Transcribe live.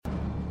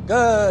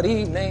Good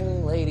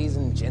evening, ladies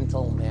and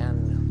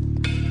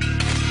gentlemen.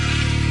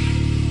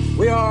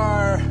 We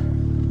are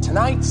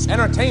tonight's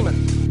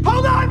entertainment.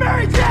 Hold on,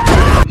 Mary Jane! We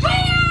are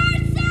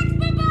sex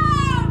people!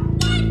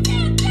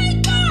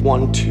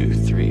 1, 2,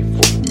 3, 4.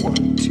 1, 2, 3, 4.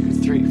 1, 2,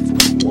 3,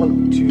 4.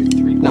 1, 2,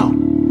 3. Now,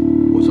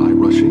 was I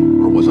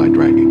rushing or was I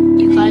dragging?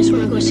 You guys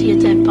want to go see a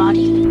dead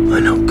body? I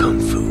know Kung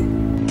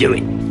Fu. Do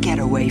it. Get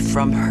away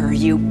from her,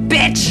 you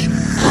bitch!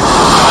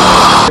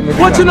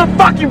 What's in the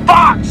fucking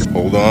box?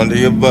 Hold on to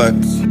your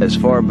butts. As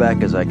far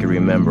back as I can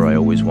remember, I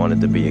always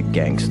wanted to be a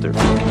gangster.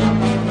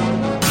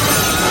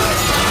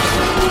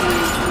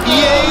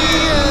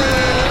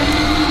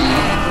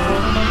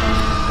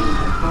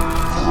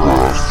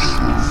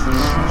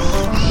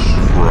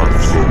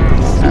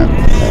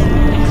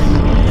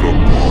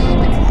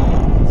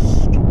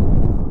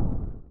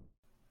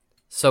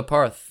 So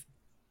Parth,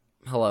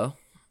 hello.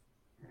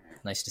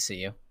 Nice to see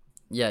you.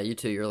 Yeah, you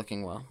too. You're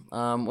looking well.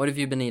 What have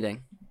you been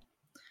eating?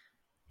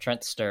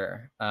 Trent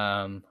Stir.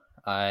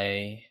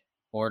 I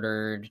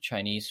ordered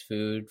Chinese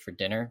food for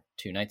dinner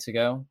 2 nights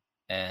ago,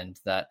 and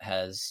that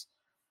has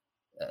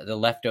the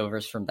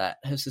leftovers from that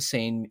have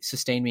sustained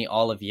me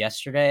all of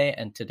yesterday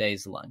and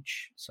today's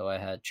lunch. So I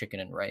had chicken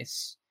and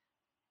rice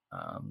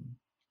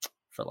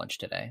for lunch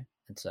today,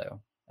 and so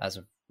as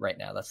of right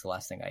now, that's the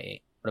last thing I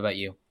ate. What about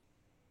you?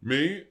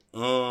 Me?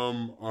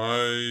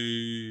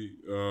 I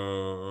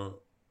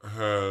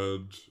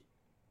had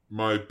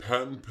my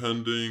patent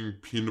pending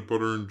peanut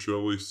butter and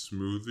jelly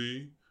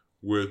smoothie,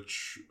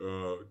 which,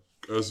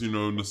 as you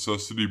know,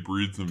 necessity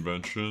breeds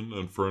invention,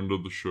 and friend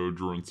of the show,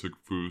 Jordan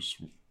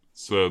Sickfoos,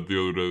 said the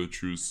other day that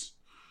she was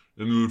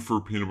in the mood for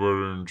a peanut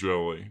butter and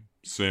jelly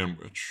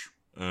sandwich,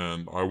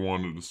 and I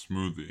wanted a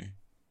smoothie.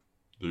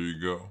 There you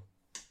go.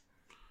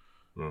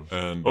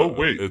 And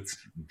wait, it's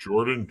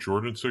Jordan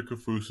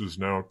Sickfoos is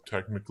now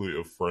technically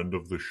a friend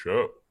of the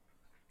show.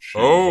 She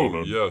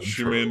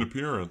made an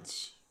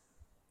appearance.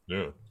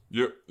 Yeah.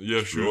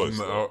 She was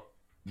in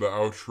the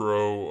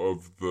outro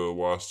of the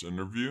last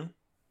interview,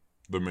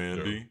 The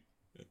Mandy,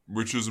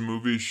 which is a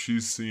movie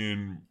she's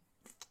seen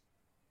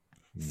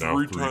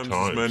three times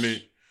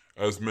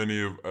as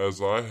many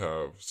as I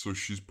have, so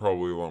she's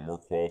probably a lot more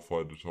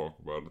qualified to talk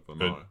about it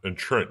than I. And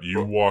Trent,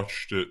 you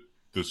watched it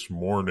this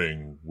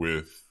morning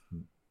with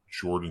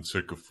Jordan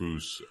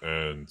Sickfoos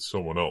and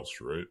someone else,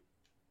 right?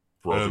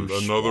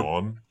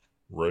 Swan,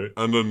 right?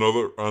 And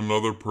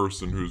another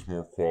person who's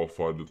more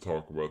qualified to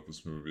talk about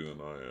this movie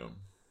than I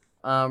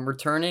am.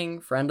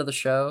 Returning friend of the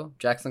show,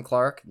 Jackson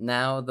Clark,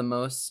 now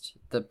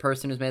the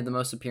person who's made the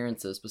most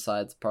appearances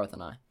besides Parth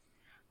and I.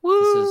 Woo!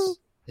 This is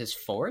his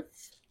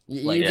fourth?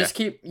 You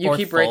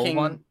keep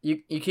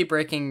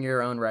breaking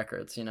your own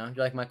records, you know?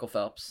 You're like Michael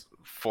Phelps.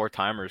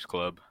 4-timers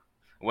club.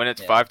 When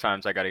it's 5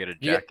 times, I gotta get a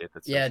jacket.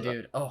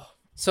 Dude. Oh.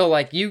 So,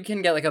 like, you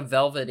can get, like, a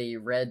velvety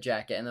red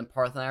jacket, and then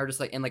Parth and I are just,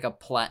 like, in, like, a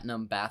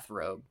platinum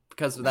bathrobe.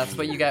 Because that's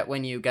what you get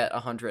when you get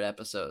 100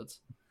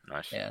 episodes.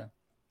 Nice. Yeah.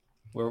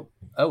 We're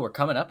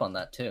coming up on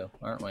that, too,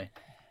 aren't we?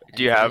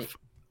 Do you have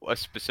a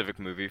specific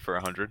movie for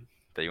 100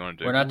 that you want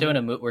to do? We're not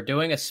doing we're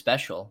doing a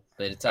special,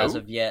 but it's as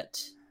of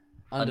yet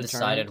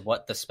undecided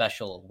what the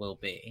special will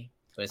be.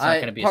 So it's not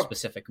going to be a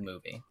specific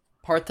movie.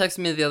 Parth texted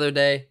me the other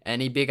day,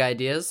 any big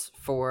ideas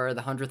for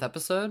the 100th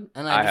episode?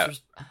 And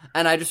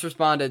I just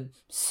responded,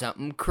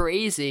 something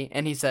crazy.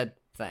 And he said,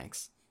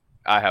 thanks.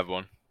 I have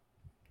one.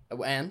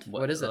 And?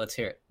 What is it? Let's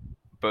hear it.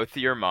 Both of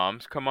your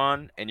moms come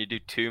on, and you do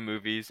 2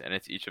 movies, and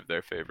it's each of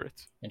their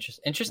favorites.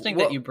 Interesting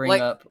that you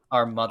bring up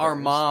our mothers. Our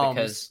moms.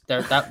 Because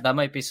that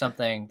might be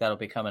something that'll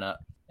be coming up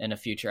in a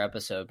future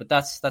episode. But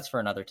that's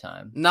for another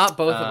time. Not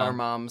both of our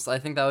moms. I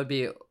think that would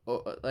be,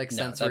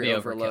 sensory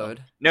overload.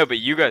 Overkill. No, but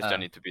you guys don't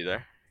need to be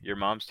there. Your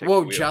mom's take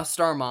Whoa,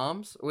 just our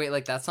moms? Wait,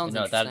 like, that sounds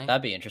interesting.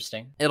 That'd be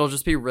interesting. It'll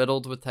just be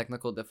riddled with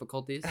technical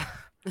difficulties.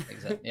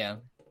 Exactly. Yeah.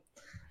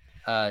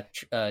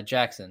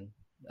 Jackson,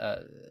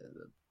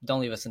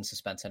 don't leave us in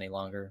suspense any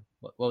longer.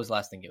 What was the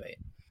last thing you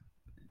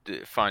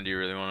ate? Fine, do you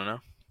really want to know?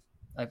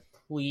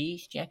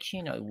 Please,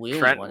 Jackson, I will.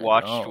 Trent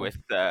watched with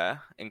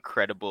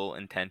incredible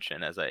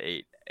intention as I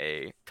ate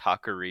a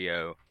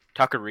taqueria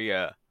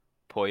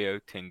Pollo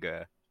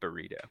Tinga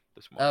burrito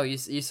this morning. Oh,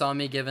 you saw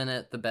me giving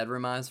it the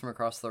bedroom eyes from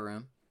across the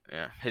room?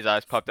 Yeah, his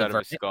eyes popped out of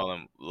his skull,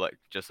 and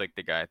just like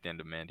the guy at the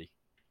end of Mandy.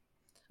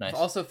 Nice.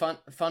 Also,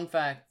 fun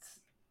fact: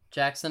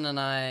 Jackson and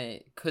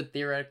I could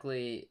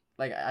theoretically,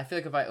 like, I feel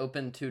like if I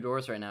opened 2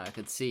 doors right now, I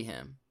could see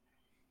him.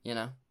 You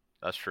know?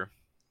 That's true.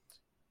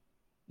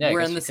 Yeah,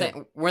 we're in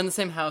the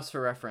same house for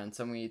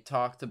reference, and we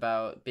talked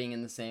about being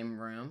in the same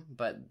room,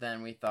 but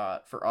then we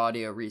thought, for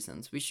audio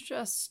reasons, we should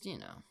just,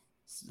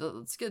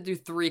 let's do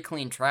 3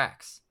 clean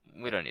tracks.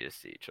 We don't need to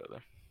see each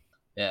other.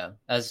 Yeah,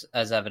 as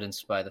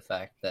evidenced by the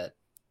fact that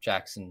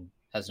Jackson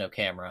has no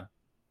camera,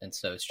 and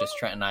so it's just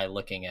Trent and I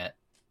looking at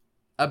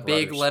a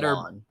big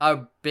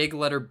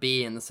letter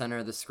B in the center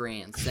of the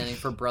screen, standing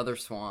for Brother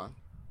Swan.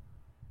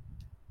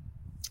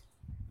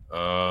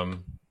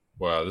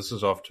 Wow, this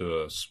is off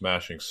to a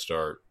smashing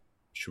start.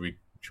 Should we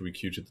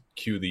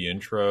cue the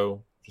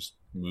intro? Just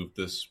move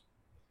this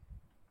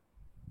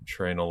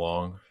train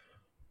along.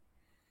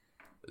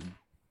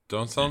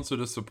 Don't sound so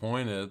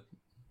disappointed.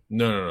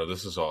 No.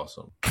 This is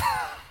awesome.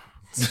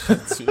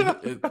 It's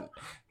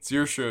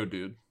your show,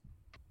 dude.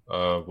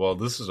 Well,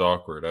 this is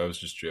awkward. I was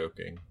just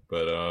joking,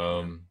 but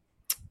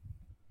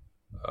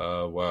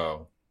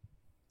wow.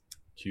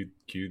 Cue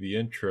the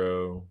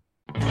intro.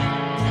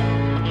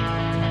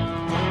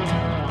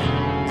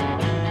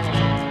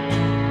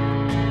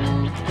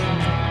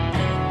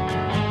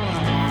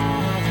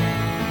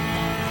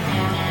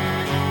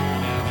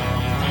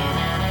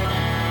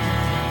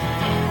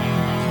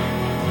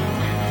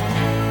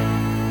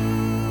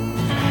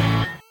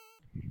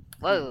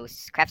 Whoa,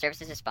 Craft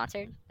Services is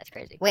sponsored? That's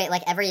crazy. Wait,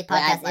 like every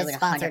podcast is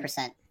sponsored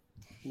 100%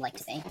 like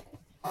to be.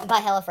 By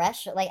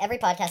HelloFresh? Like every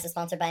podcast is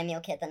sponsored by a meal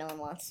kit that no one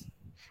wants.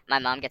 My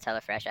mom gets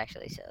HelloFresh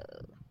actually, so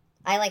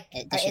I like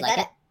Does she like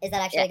it? Is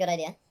that actually a good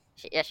idea?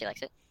 She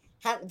likes it.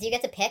 How do you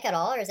get to pick at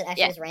all, or is it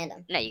actually just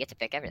random? No, you get to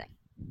pick everything.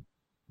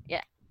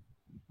 Yeah.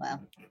 Wow.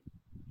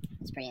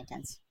 That's pretty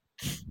intense.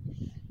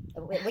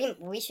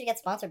 We should get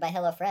sponsored by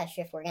HelloFresh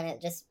if we're gonna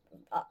just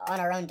on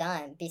our own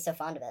dime be so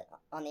fond of it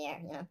on the air,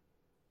 you know?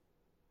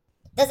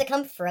 Does it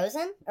come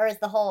frozen, or is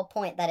the whole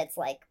point that it's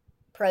like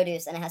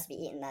produce and it has to be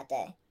eaten that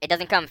day? It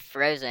doesn't come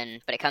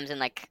frozen, but it comes in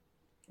like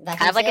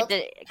kind of like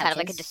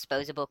a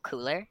disposable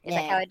cooler. Is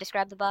like how I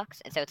describe the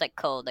box, and so it's like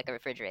cold, like a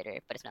refrigerator,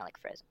 but it's not like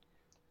frozen.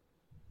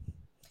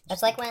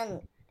 That's like when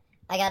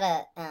I got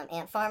a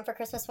ant farm for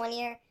Christmas one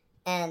year,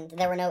 and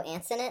there were no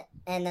ants in it,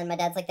 and then my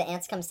dad's like, the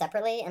ants come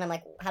separately, and I'm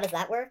like, how does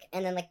that work?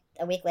 And then like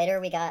a week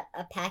later we got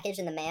a package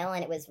in the mail,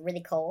 and it was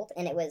really cold,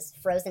 and it was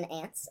frozen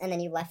ants, and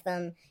then you left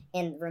them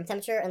in room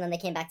temperature, and then they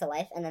came back to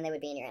life, and then they would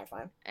be in your ant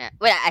farm. Yeah.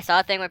 Wait, I saw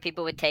a thing where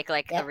people would take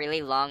like a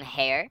really long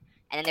hair,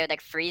 and then they would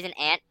like freeze an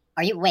ant.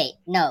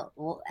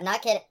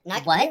 Not kidding.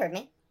 What? You heard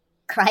me.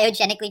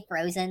 Cryogenically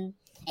frozen.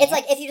 It's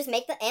like if you just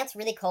make the ants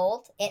really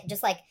cold, it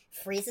just like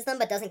freezes them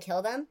but doesn't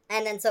kill them,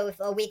 and then so if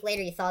a week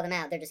later you thaw them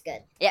out, they're just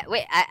good. Yeah,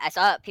 wait, I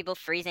saw people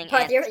freezing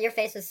Parth, ants. your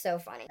face was so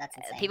funny. That's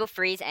insane. People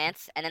freeze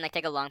ants and then like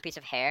take a long piece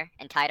of hair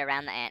and tie it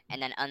around the ant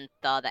and then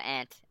unthaw the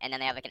ant, and then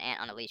they have like an ant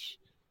on a leash.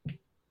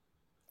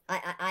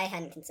 I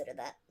hadn't considered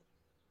that.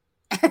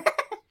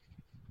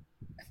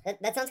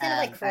 that sounds kind of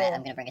like cruel. Right,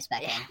 I'm gonna bring us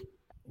back in.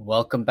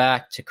 Welcome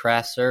back to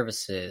Craft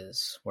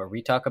Services, where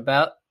we talk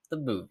about the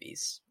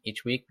movies.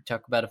 Each week we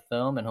talk about a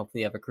film, and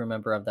hopefully you have a crew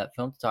member of that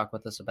film to talk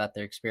with us about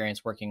their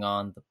experience working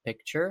on the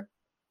picture.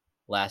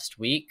 Last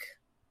week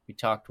we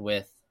talked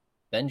with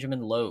Benjamin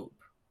Loeb,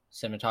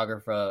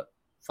 cinematographer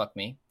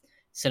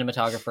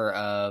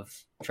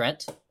of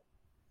Trent,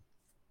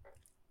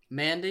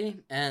 Mandy,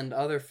 and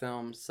other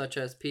films such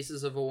as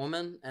Pieces of a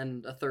Woman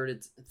and a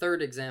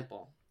third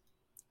example.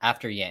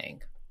 After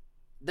Yang.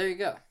 There you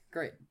go.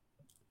 Great.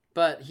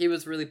 But he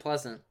was really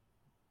pleasant,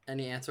 and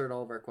he answered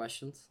all of our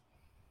questions.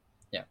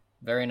 Yeah,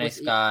 very nice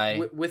guy.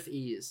 With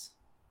ease.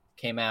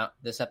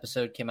 This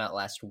episode came out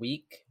last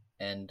week,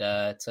 and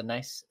it's a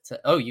nice...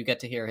 you get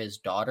to hear his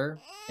daughter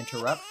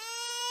interrupt.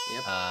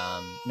 Yep.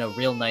 No,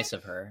 real nice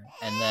of her.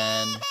 And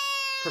then...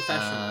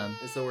 Professional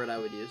is the word I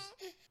would use.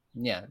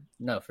 Yeah,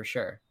 no, for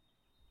sure.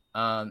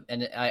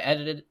 And I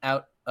edited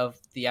out of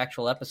the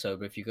actual episode,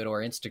 but if you go to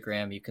our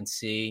Instagram, you can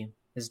see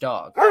his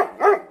dog.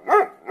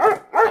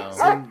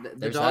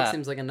 The dog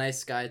seems like a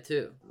nice guy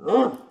too.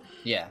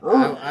 Yeah.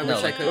 I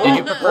wish I could. Did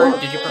you prefer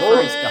his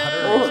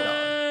daughter or his dog?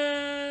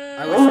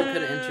 I wish I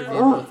could have interviewed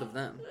both of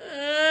them.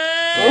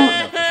 I'm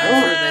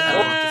sure they had a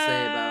lot to say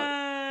about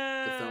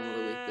the film of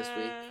the week this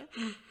week.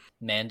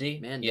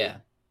 Mandy? Yeah.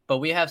 But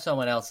we have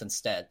someone else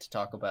instead to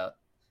talk about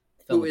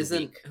the film of the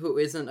week. Who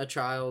isn't a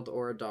child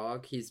or a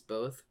dog. He's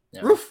both.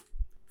 Yeah. Roof!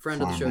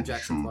 Friend of the show,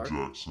 Jackson Clark.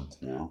 Yeah.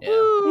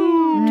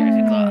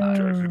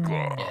 Jackson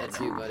Clark. Yeah, it's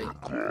you, buddy.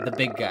 The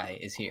big guy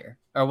is here.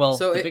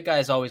 The big guy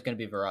is always going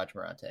to be Viraj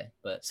Marante,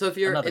 but so if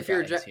you're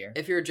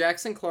a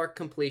Jackson Clark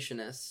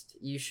completionist,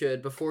 you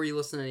should, before you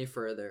listen any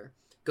further,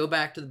 go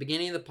back to the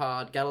beginning of the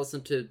pod. Gotta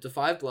listen to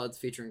Five Bloods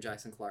featuring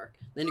Jackson Clark.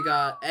 Then you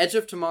got Edge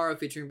of Tomorrow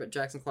featuring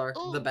Jackson Clark,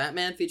 The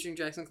Batman featuring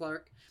Jackson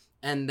Clark,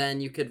 and then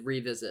you could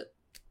revisit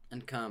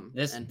and come.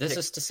 This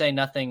is to say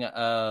nothing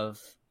of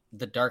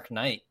the Dark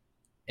Knight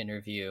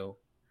interview,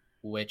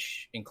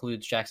 which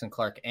includes Jackson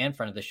Clark and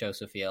friend of the show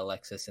Sophia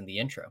Alexis in the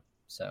intro.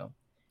 So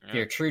if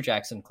you're a true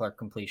Jackson Clark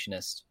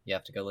completionist, you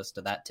have to go listen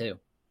to that too.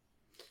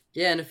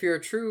 Yeah, and if you're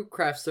a true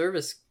craft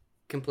service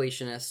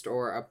completionist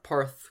or a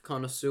Parth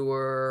connoisseur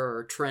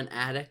or Trent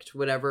addict,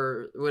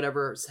 whatever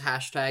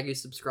hashtag you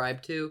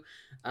subscribe to,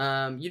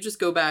 you just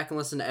go back and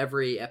listen to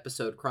every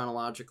episode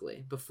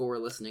chronologically before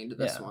listening to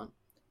this one.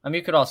 I mean,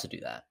 you could also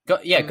do that.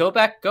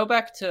 Go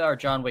back to our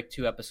John Wick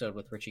 2 episode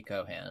with Richie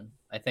Cohan.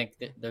 I think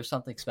there's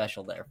something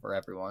special there for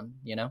everyone,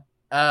 you know?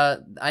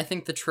 I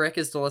think the trick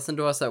is to listen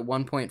to us at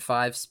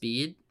 1.5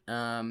 speed,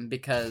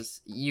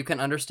 because you can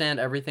understand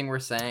everything we're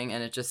saying,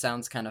 and it just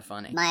sounds kind of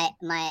funny. I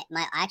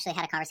actually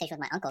had a conversation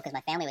with my uncle because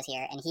my family was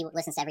here, and he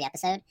listens to every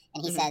episode,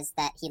 and he says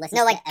that he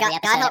listens to every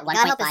episode at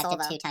 1.5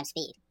 to 2 times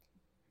speed.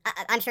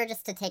 I'm sure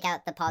just to take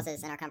out the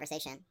pauses in our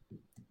conversation.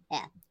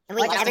 Yeah.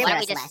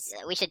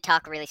 We should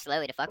talk really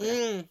slowly to fuck with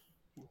him.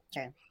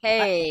 True.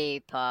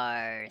 Hey,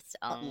 Parth,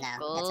 uncle.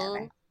 No, that's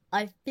over.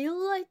 I feel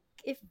like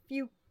if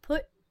you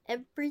put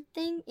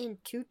everything in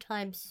 2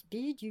 times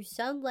speed, you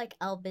sound like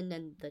Alvin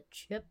and the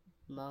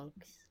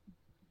Chipmunks.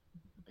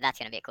 That's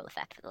gonna be a cool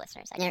effect for the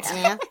listeners.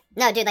 Yeah.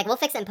 No, dude, like we'll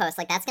fix it in post.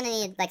 Like that's gonna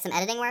need like some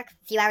editing work,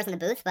 a few hours in the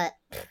booth, but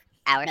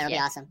hours. That'll be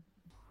awesome.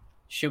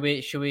 Should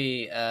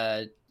we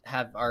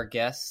have our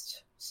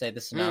guest say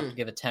the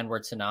give a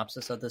 10-word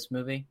synopsis of this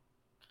movie?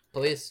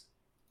 Please.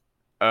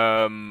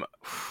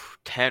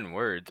 10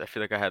 words. I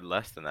feel like I had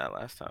less than that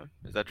last time.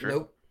 Is that true?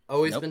 Nope.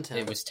 Always been 10.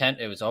 It was 10.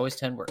 It was always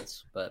 10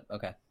 words. But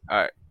okay. All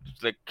right.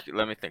 Like,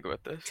 let me think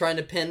about this. Trying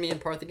to pin me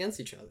and Parth against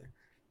each other.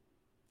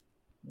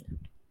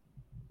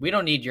 We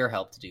don't need your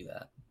help to do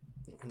that.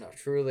 No,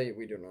 truly,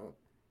 we do not.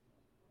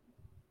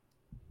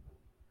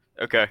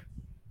 Okay.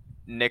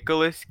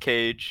 Nicolas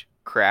Cage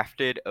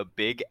crafted a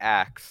big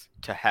axe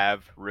to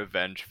have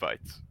revenge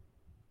fights.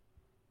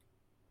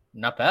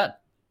 Not bad.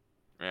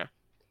 Yeah.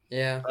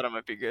 Yeah. Thought it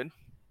might be good.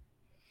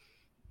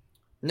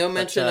 No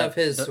mention of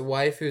his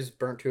wife who's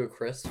burnt to a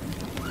crisp.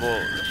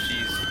 Well,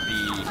 she's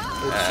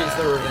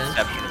the revenge.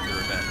 Exception of the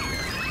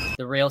revenge.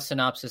 The real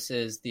synopsis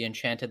is the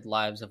enchanted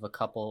lives of a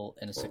couple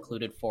in a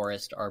secluded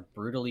forest are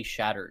brutally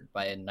shattered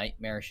by a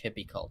nightmarish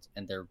hippie cult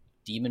and their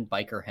demon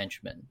biker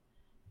henchmen,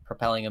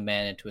 propelling a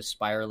man into a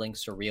spiraling,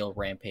 surreal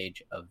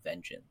rampage of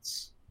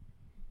vengeance.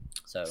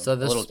 So this a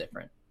little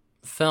different.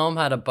 Film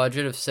had a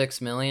budget of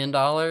 $6 million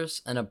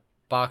and a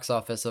box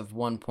office of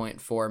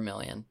 1.4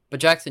 million. But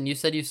Jackson, you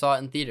said you saw it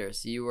in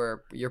theaters.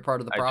 You're part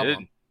of the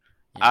problem.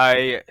 I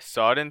did. I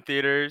saw it in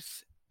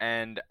theaters,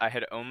 and I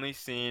had only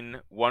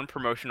seen one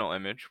promotional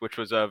image, which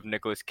was of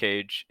Nicolas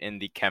Cage in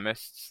the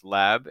chemist's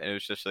lab, and it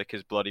was just like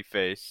his bloody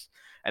face.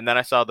 And then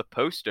I saw the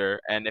poster,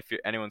 and if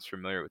anyone's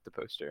familiar with the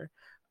poster,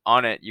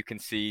 on it you can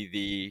see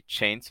the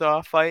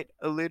chainsaw fight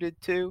alluded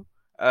to,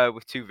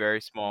 with 2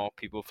 very small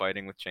people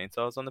fighting with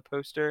chainsaws on the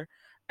poster.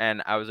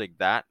 And I was like,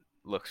 that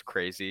looks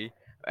crazy.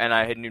 And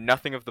I knew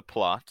nothing of the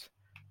plot,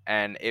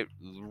 and it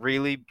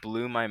really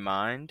blew my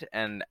mind.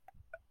 And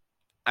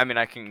I mean,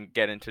 I can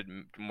get into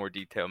more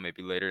detail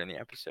maybe later in the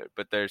episode,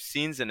 but there's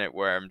scenes in it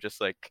where I'm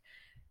just like,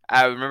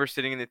 I remember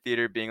sitting in the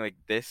theater being like,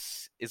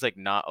 this is like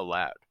not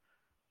allowed.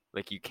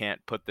 Like, you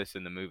can't put this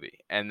in the movie.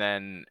 And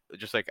then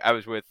just like I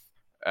was with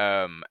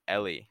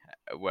Ellie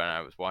when I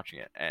was watching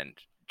it, and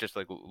just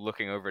like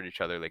looking over at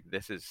each other like,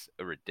 this is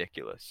a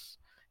ridiculous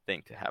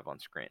thing to have on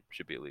screen. It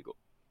should be illegal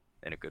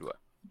in a good way.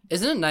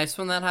 Isn't it nice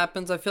when that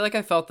happens? I feel like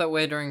I felt that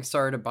way during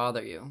Sorry to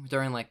Bother You.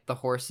 During like the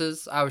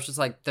horses, I was just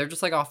like, they're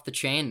just like off the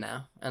chain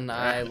now, and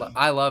I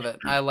love it.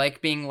 I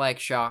like being like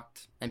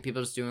shocked and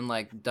people just doing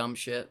like dumb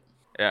shit.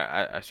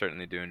 Yeah, I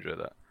certainly do enjoy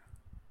that.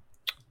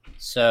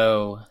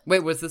 So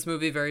wait, was this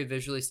movie very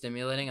visually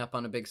stimulating up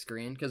on a big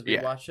screen? Because we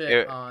watched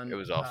it on. It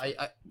was awesome.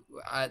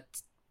 At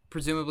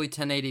presumably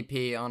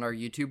 1080p on our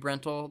YouTube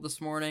rental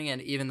this morning,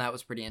 and even that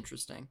was pretty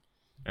interesting.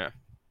 Yeah.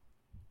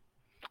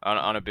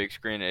 On a big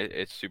screen,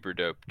 it's super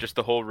dope. Just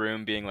the whole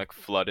room being like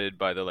flooded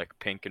by the like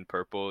pink and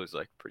purple is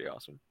like pretty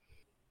awesome.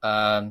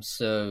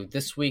 So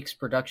this week's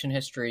production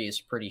history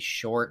is pretty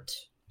short.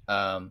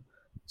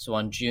 So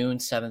on June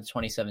 7th,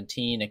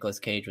 2017, Nicolas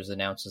Cage was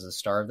announced as the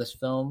star of this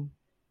film.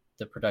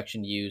 The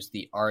production used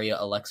the Arria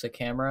Alexa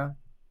camera,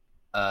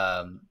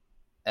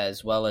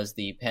 as well as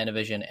the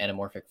Panavision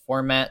anamorphic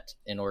format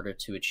in order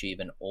to achieve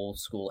an old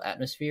school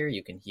atmosphere.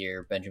 You can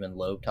hear Benjamin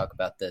Loeb talk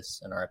about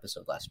this in our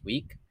episode last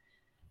week.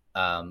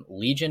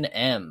 Legion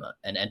M,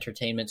 an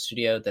entertainment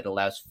studio that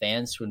allows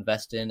fans to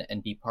invest in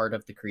and be part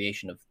of the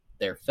creation of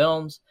their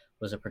films,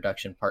 was a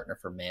production partner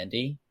for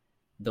Mandy.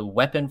 The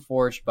weapon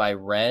forged by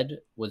Red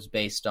was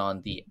based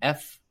on the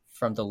F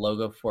from the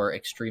logo for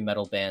extreme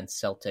metal band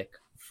Celtic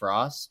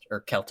Frost.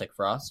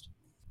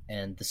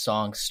 And the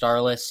song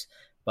Starless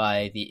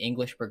by the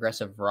English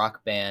progressive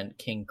rock band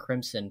King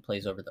Crimson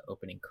plays over the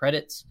opening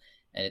credits.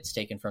 And it's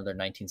taken from their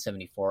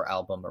 1974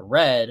 album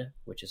Red,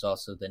 which is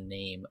also the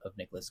name of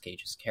Nicolas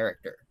Cage's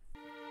character.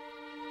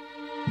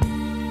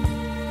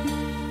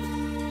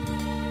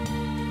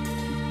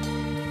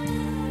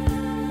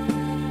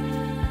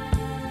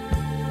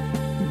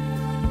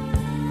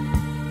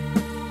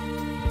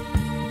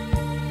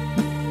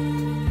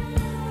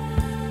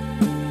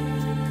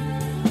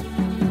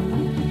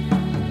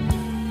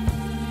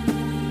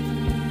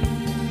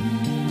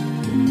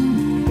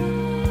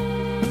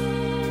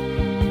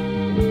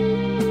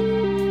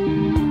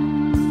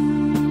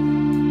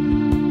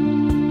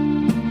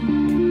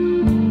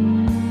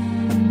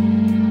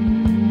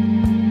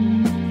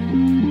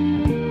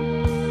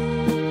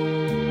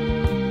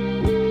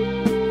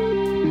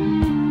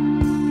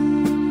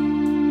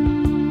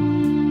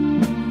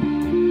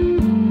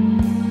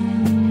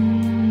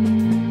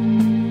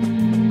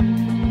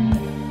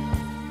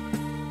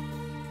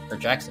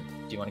 Jackson,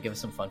 do you want to give us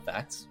some fun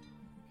facts?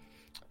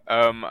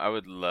 I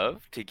would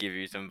love to give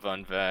you some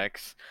fun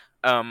facts.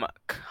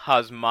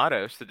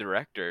 Cosmatos, the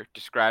director,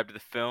 described the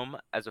film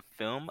as a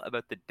film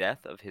about the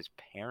death of his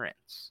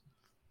parents.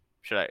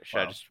 Should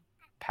I just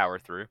power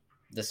through?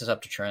 This is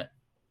up to Trent.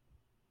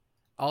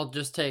 I'll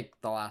just take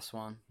the last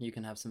one. You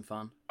can have some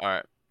fun. All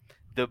right.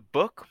 the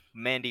book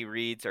Mandy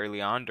reads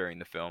early on during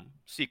the film,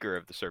 Seeker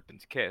of the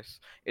Serpent's Kiss,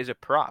 is a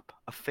prop,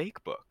 a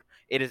fake book.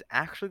 It is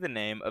actually the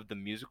name of the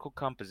musical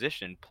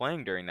composition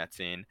playing during that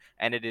scene,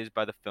 and it is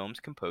by the film's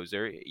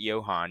composer,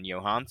 Jóhann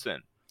Jóhannsson.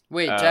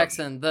 Wait,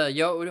 Jackson, the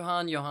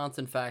Jóhann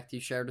Jóhannsson fact you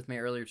shared with me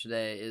earlier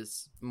today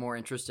is more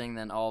interesting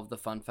than all of the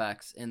fun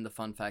facts in the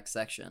fun facts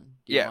section.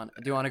 Do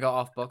you want to go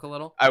off book a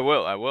little? I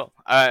will.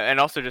 And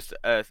also just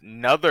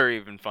another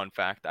even fun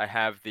fact, I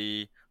have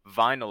the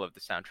vinyl of the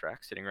soundtrack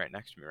sitting right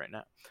next to me right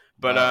now.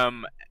 But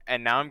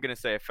and now I'm going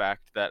to say a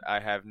fact that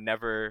I have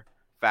never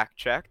fact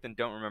checked and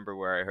don't remember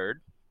where I heard,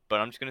 but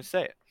I'm just going to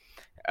say it.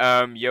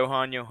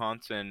 Jóhann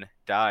Jóhannsson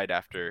died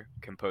after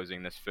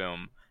composing this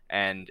film,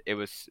 and it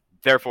was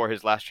therefore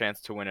his last chance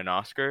to win an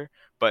Oscar,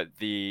 but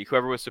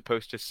whoever was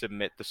supposed to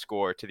submit the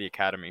score to the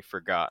Academy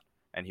forgot,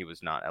 and he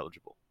was not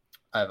eligible.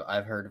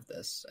 I've heard of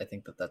this. I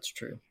think that's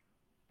true.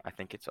 I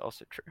think it's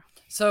also true.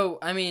 So,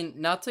 I mean,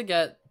 not to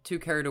get too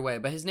carried away,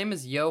 but his name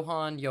is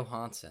Jóhann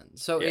Jóhannsson.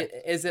 So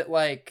is it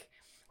like,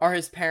 are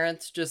his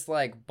parents just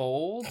like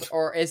bold,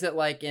 or is it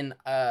like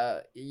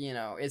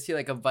is he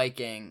like a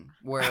Viking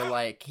where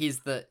like he's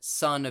the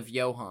son of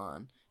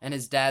Johann and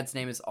his dad's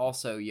name is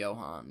also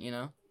Johann, you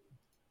know?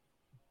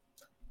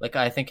 Like,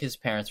 I think his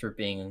parents were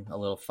being a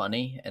little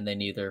funny, and they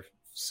knew their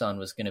son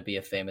was going to be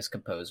a famous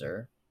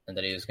composer, and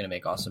that he was going to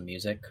make awesome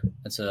music,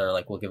 and so they're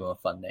like, we'll give him a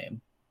fun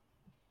name.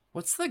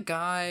 What's the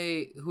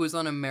guy who was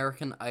on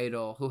American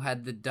Idol who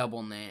had the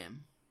double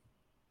name?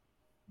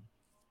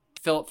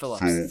 Philip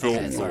Phillips.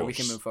 Sorry, we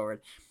can move forward.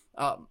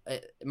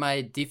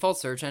 My default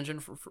search engine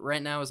for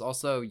right now is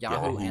also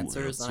Yahoo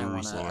Answers, and I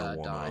want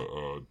to die.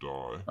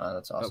 Oh,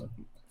 that's awesome.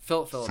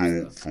 Philip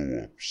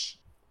Phillips.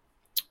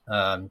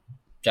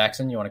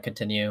 Jackson, you want to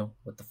continue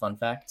with the fun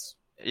facts?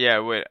 Yeah,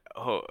 wait,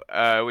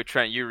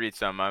 Trent, you read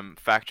some. I'm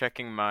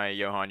fact-checking my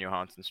Jóhann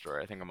Jóhannsson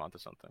story. I think I'm onto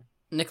something.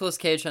 Nicolas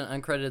Cage had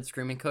an uncredited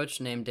screaming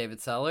coach named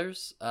David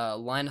Sellers.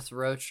 Linus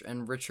Roach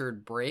and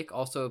Richard Brake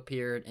also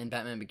appeared in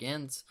Batman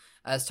Begins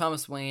as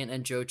Thomas Wayne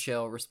and Joe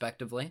Chill,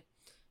 respectively.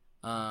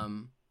 Are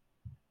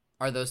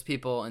those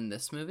people in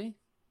this movie?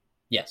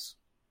 Yes.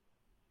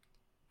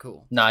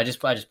 Cool. No, I just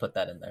put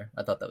that in there.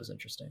 I thought that was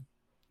interesting.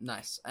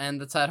 Nice.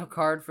 And the title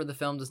card for the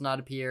film does not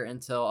appear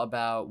until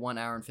about 1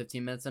 hour and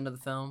 15 minutes into the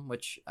film,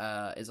 which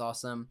is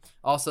awesome.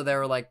 Also, there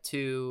were like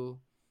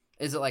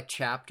is it like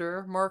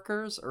chapter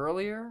markers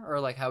earlier, or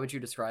like how would you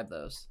describe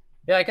those?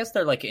 Yeah, I guess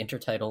they're like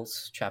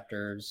intertitles,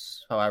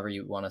 chapters, however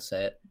you want to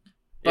say it.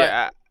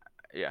 But...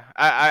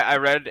 I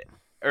read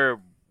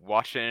or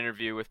watched an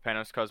interview with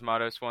Panos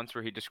Cosmatos once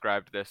where he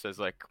described this as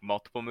like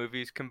multiple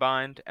movies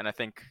combined, and I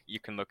think you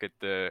can look at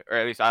or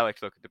at least I like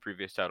to look at the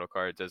previous title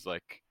cards as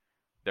like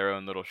their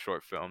own little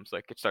short films.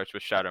 Like it starts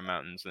with Shadow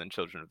Mountains and then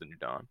Children of the New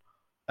Dawn.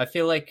 I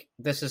feel like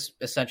this is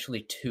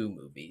essentially 2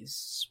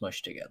 movies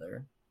smushed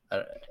together.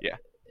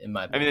 In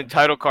my opinion. I mean, the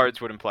title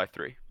cards would imply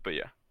 3, but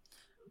yeah.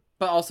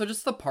 But also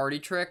just the party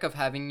trick of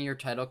having your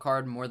title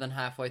card more than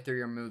halfway through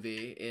your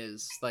movie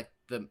is like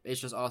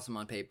it's just awesome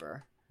on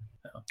paper.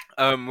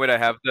 Would I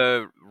have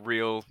the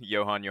real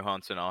Jóhann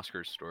Jóhannsson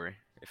Oscars story,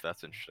 if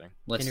that's interesting?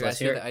 Can you guys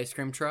hear the ice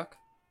cream truck?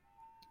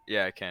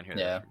 Yeah, I can hear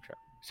the ice cream truck.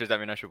 So does that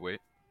mean I should wait?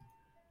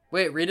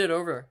 Wait, read it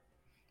over.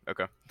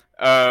 Okay.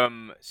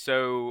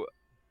 So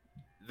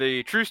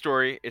the true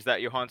story is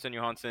that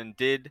Jóhannsson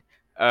did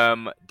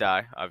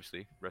die,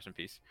 obviously, rest in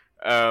peace.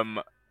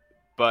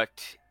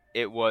 But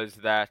it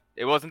wasn't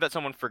that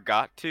someone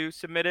forgot to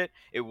submit it.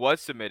 It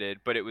was submitted,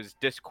 but it was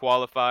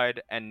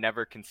disqualified and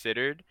never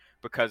considered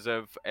because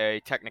of a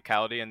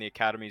technicality in the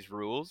Academy's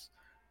rules.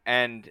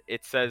 And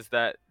it says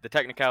that the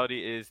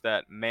technicality is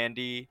that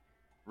Mandy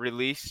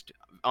released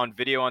on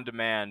video on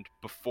demand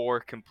before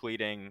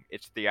completing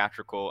its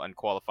theatrical and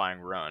qualifying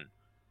run.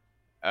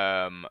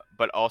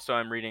 But also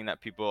I'm reading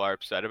that people are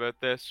upset about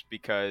this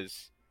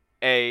because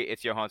A,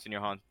 it's Jóhann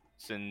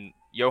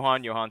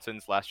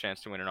Jóhannsson's last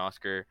chance to win an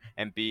Oscar,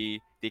 and B,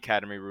 the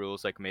Academy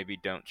rules like maybe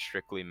don't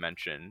strictly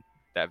mention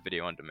that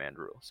video on demand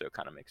rule, so it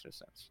kind of makes no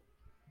sense.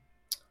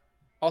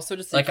 Also,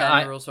 just the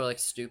Academy rules are like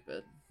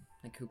stupid.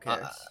 Like who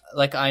cares?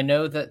 I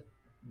know that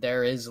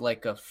there is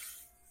like it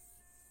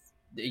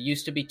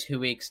used to be 2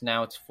 weeks,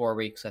 now it's 4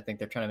 weeks. I think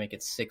they're trying to make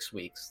it 6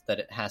 weeks that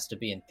it has to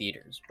be in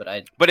theaters. But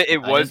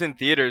it was in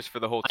theaters for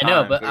the whole time. I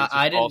know, but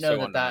I didn't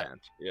know that.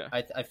 Yeah.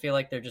 I feel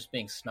like they're just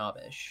being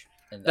snobbish.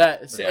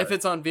 If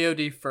it's on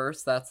VOD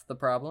first, that's the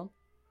problem.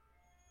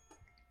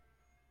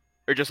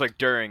 Or just like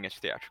during its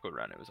theatrical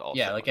run, it was also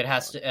it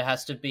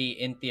has to be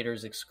in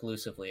theaters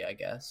exclusively, I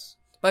guess.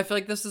 But I feel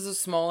like this is a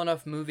small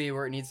enough movie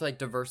where it needs to like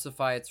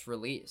diversify its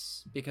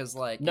release because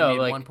like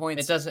one point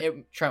it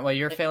doesn't. Trent, what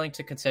you're failing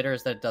to consider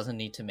is that it doesn't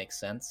need to make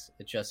sense.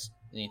 It just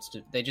needs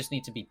to. They just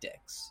need to be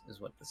dicks, is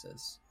what this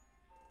is.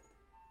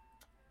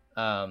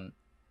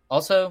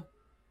 Also,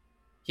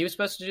 he was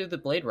supposed to do the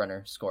Blade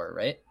Runner score,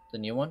 right? The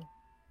new one.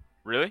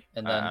 Really?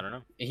 And then I don't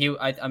know.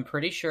 I'm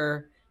pretty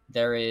sure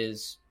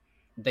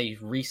they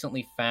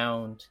recently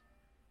found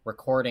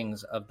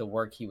recordings of the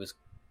work he was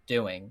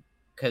doing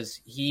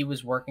because he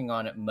was working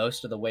on it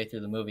most of the way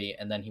through the movie,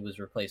 and then he was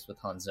replaced with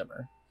Hans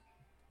Zimmer.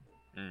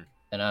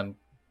 and I'm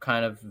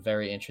kind of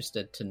very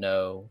interested to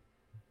know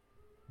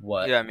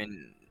what. Yeah, I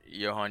mean,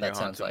 Johan that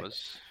Johansson sounds like.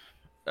 was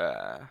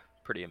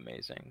pretty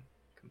amazing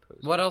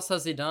composer. What else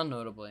has he done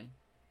notably?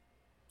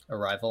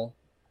 Arrival.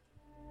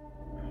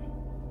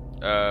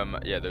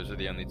 Yeah, those are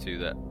the only two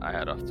that I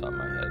had off the top of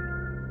my head.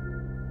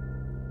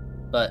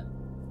 But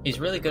he's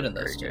really good in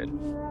those two.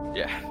 Good.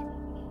 Yeah.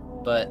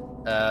 But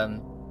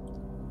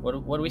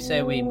what do we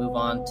say we move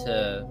on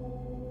to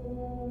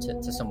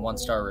some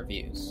 1-star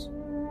reviews?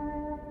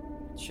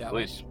 Shall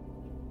Please.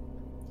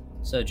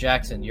 So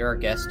Jackson, you're our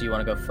guest. Do you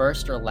want to go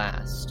first or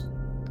last?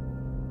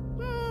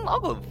 I'll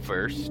go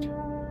first.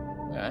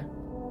 Okay.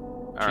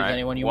 All Choose right.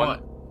 anyone you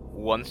want.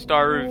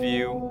 1-star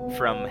review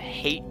from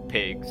Hate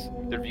Pigs.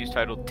 The review's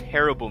titled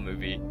Terrible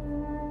Movie.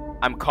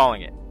 I'm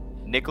calling it.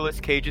 Nicolas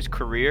Cage's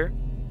career,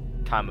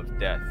 Time of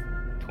Death,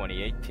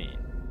 2018.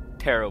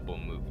 Terrible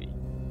movie.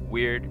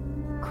 Weird,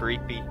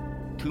 creepy,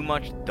 too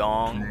much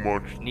dong,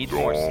 needs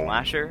more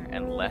slasher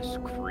and less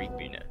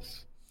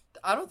creepiness.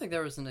 I don't think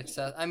there was an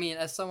excess. I mean,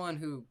 as someone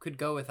who could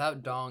go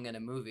without dong in a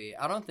movie,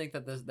 I don't think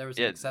that there was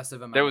an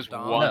excessive amount. There was of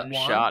dong. one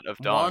shot of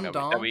dong, One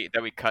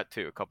that we cut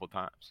to a couple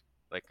times.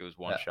 Like it was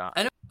one shot.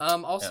 I know.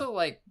 Also,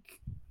 like,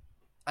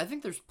 I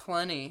think there's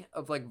plenty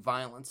of like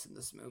violence in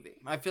this movie.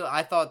 I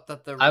thought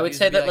that I would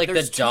say that like the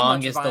there's too dong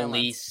much is violence. the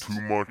least.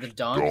 Too much The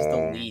dong is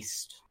the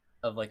least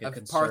of like a Of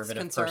conservative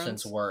Parth's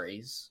person's concerns?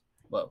 worries.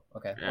 Whoa.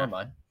 Okay. Yeah. Or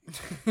mine.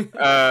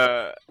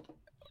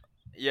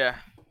 Yeah.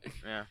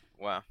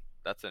 Wow,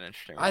 that's an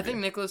interesting. I review.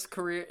 think Nicolas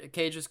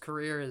Cage's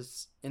career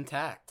is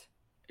intact.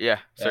 Yeah,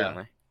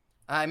 certainly.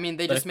 I mean,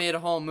 they just made a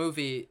whole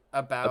movie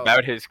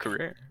About his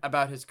career.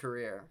 About his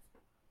career.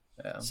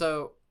 Yeah.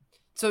 So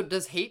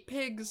does Hate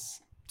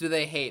Pigs? Do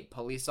they hate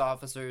police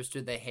officers? Do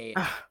they hate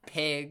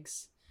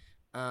pigs?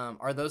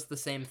 Are those the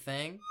same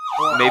thing?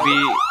 Or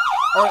Maybe.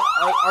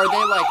 Are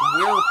they like,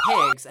 we're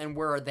pigs and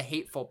we're the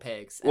hateful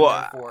pigs? And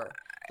Well, therefore,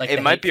 Like it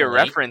the might be a Hateful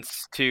Eight?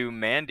 reference to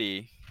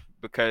Mandy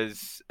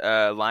because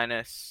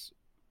Linus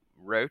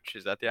Roach,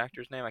 is that the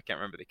actor's name? I can't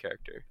remember the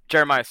character.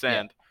 Jeremiah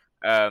Sand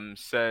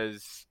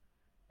says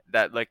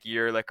that like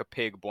you're like a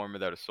pig born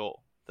without a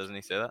soul. Doesn't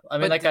he say that? I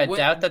mean, But I what-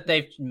 doubt that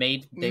they've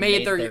made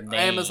their name.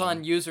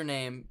 Amazon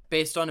username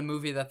based on a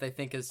movie that they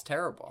think is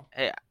terrible.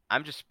 Hey,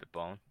 I'm just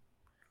spitballing.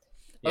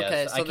 Yes,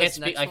 Okay, so I can't this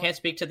speak. next I one? can't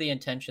speak to the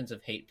intentions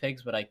of Hate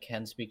Pigs, but I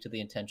can speak to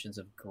the intentions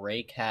of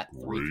Grey Cat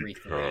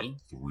 333.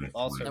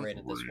 Also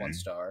rated this 1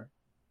 star,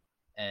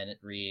 and it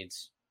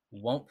reads,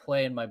 "Won't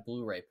play in my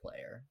Blu-ray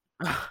player."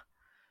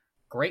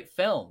 Great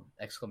film!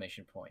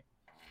 Exclamation point.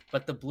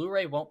 But the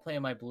Blu-ray won't play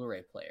in my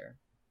Blu-ray player.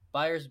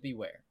 Buyers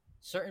beware.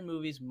 Certain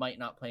movies might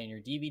not play in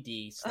your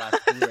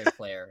DVD/Blu-ray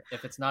player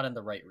if it's not in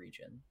the right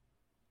region.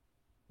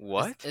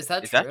 What? Is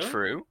that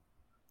true?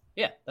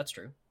 Yeah, that's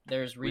true.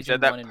 There's We region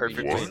said that 1 and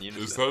perfectly region in 2.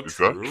 unison. Is that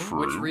true?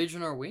 Which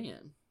region are we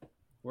in?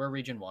 We're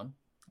region 1.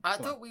 I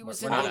Come thought on, we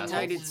was we're in not the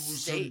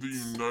assholes. United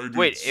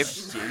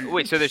States.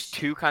 Wait, so there's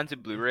 2 kinds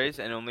of Blu-rays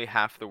and only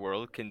half the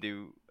world can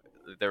do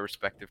their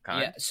respective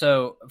kind? Yeah,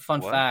 so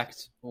fun What?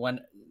 fact, when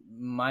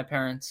my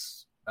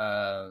parents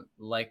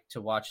like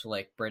to watch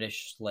like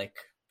British like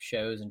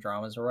shows and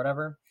dramas or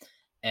whatever,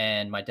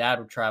 and my dad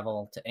would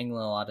travel to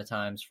England a lot of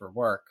times for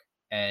work,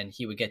 and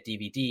he would get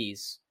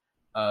DVDs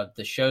of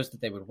the shows that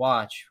they would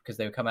watch because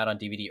they would come out on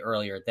DVD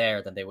earlier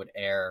there than they would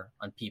air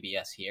on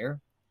PBS here.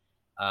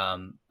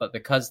 But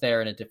because they're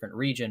in a different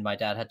region, my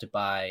dad had to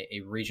buy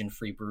a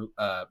region-free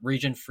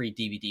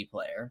DVD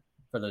player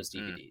for those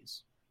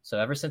DVDs. So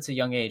ever since a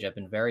young age, I've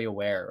been very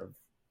aware of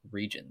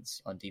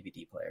regions on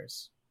DVD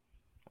players.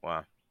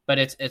 Wow. But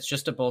it's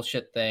just a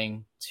bullshit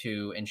thing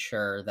to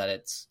ensure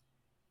that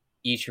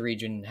each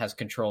region has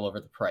control over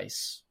the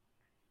price.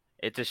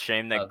 It's a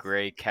shame that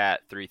Grey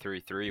Cat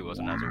 333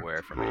 wasn't as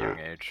aware from a young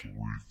age.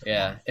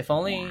 Yeah, if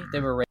only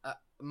they were.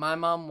 My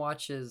mom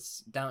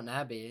watches Downton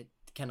Abbey.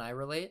 Can I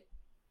relate?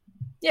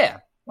 Yeah,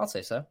 I'll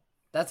say so.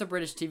 That's a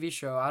British TV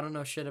show. I don't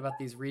know shit about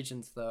these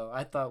regions, though.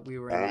 I thought we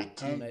were in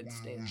the United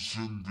States.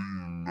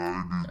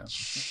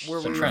 Where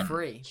we were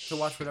free to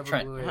watch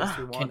whatever Blu-rays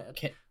we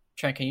wanted.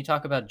 Trent, can you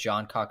talk about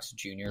John Cox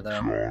Jr.,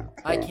 though?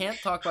 I can't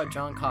talk about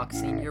John Cox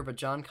Sr., but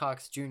John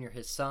Cox Jr.,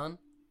 his son,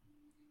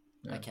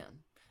 I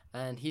can.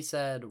 And he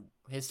said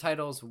his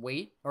title's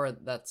Wait,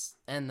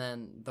 and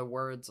then the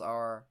words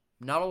are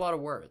not a lot of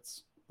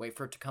words. Wait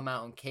for it to come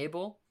out on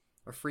cable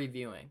or free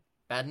viewing.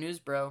 Bad news,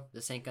 bro.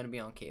 This ain't gonna be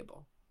on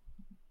cable.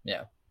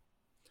 Yeah.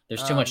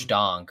 There's too much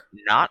dong.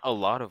 Not a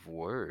lot of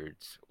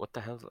words. What the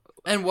hell?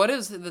 And what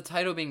does the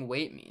title being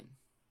Wait mean?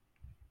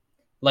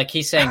 Like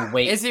he's saying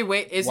wait. Is he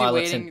waiting?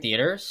 It's in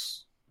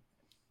theaters?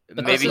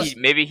 But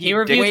maybe he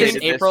reviewed this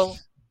in April.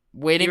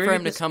 Waiting for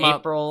him to come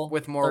April up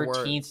with more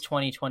 13th, words.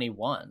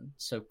 2021.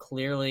 So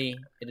clearly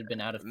it had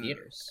been out of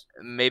theaters.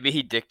 Maybe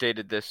he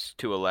dictated this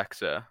to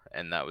Alexa,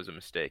 and that was a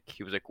mistake.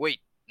 He was like, "Wait,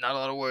 not a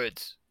lot of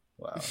words."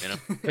 Wow. You know?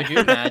 Could you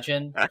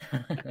imagine?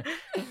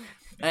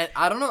 And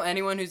I don't know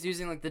anyone who's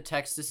using like the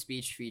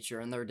text-to-speech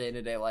feature in their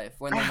day-to-day life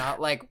when they're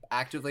not like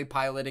actively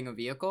piloting a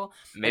vehicle.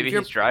 Maybe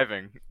he's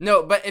driving.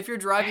 No, but if you're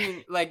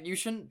driving, like you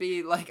shouldn't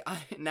be like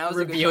now's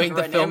reviewing a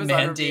good time to the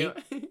write an film Amazon Mandy.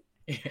 review.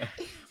 Yeah.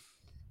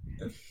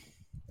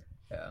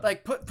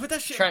 Like put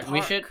that shit. Trent, in we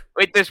park. should.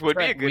 Wait, this would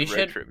Trent, be a good we road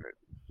should- trip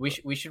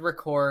movie. We should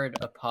record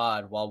a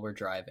pod while we're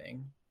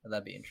driving.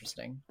 That'd be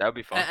interesting. That would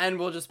be fun. And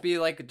we'll just be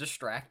like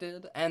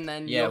distracted, and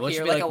then Yeah, you'll we'll hear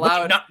just be like a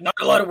like, loud, not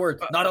a lot of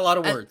words, not a lot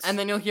of words. and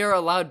then you'll hear a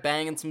loud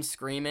bang and some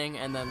screaming,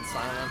 and then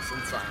silence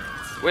and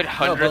silence. Wait,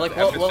 100th No, but like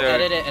we'll episode,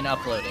 edit it and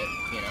upload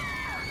it. You know.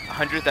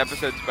 100th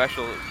episode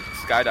special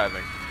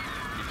skydiving.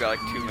 You've got like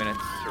 2 minutes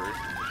to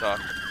talk.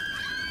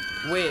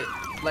 Wait,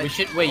 like We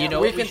should wait. You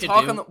know we what we can should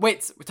talk do? on the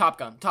wait. Top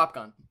Gun.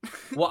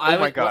 Well, Oh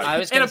my God. I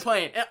was In gonna a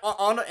plane,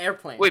 on an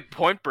airplane. Wait,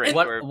 Point Break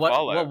or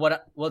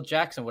Fallout. Well,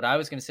 Jackson, what I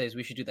was gonna say is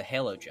we should do the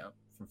Halo jump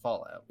from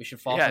Fallout. We should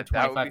fall Yeah, from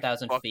that would be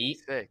 25,000 fucking feet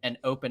sick. and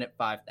open at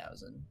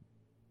 5,000.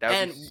 That would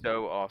And- be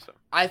so awesome.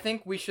 I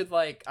think we should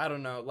like I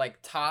don't know like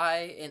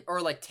tie in or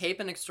like tape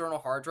an external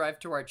hard drive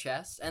to our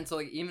chest, and so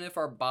like even if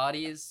our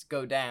bodies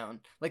go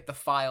down, like the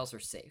files are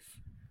safe.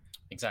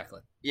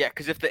 Exactly. Yeah,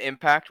 because if the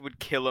impact would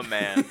kill a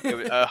man,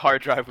 a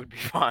hard drive would be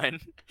fine.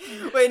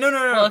 Wait, no.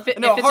 Well, if it's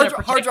no, a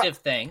protective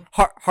thing,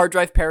 hard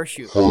drive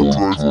parachute.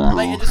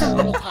 Like it's just a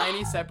little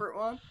tiny separate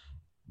one,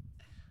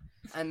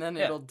 and then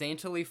Yeah. it'll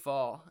daintily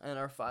fall, and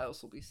our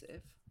files will be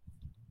safe.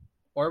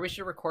 or we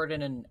should record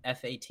in an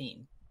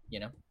F-18. You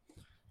know.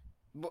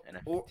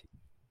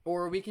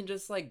 Or we can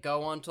just like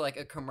go on to like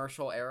a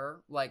commercial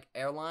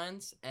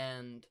airlines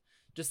and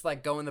just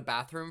like go in the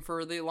bathroom for a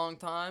really long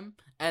time,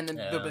 and then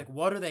they'll be like,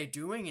 "What are they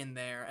doing in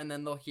there?" And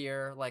then they'll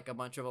hear like a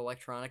bunch of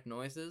electronic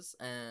noises,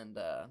 and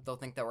they'll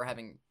think that we're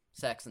having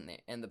sex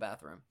in the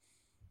bathroom.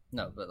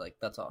 No, but like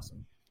that's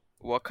awesome.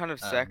 What kind of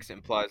sex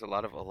implies a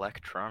lot of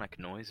electronic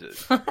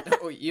noises?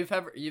 Oh, you've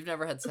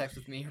never had sex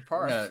with me or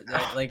Parth. No,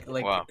 like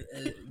Wow.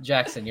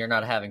 Jackson, you're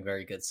not having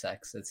very good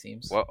sex. It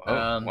seems. Well,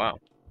 wow.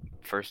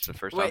 The first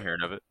Wait. time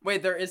hearing of it.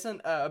 Wait, there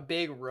isn't a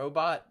big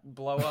robot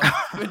blow up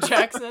with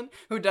Jackson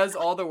who does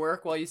all the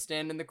work while you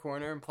stand in the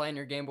corner and play on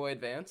your Game Boy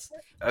Advance?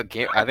 I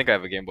think I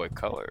have a Game Boy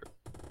Color.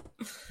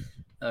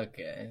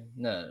 Okay,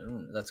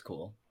 no, that's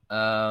cool.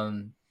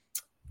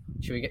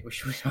 Should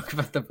we talk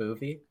about the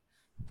movie?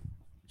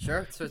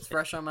 Sure, so it's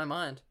fresh on my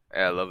mind.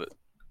 Yeah, I love it.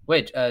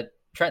 Wait,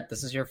 Trent,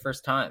 this is your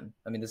first time.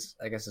 I mean, this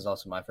I guess is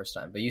also my first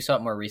time, but you saw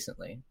it more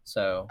recently,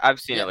 so I've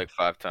seen it like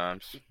 5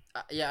 times.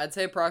 Yeah, I'd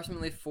say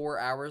approximately 4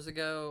 hours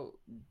ago,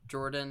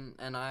 Jordan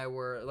and I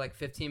were like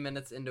 15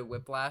 minutes into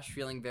Whiplash,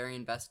 feeling very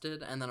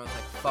invested, and then I was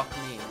like, fuck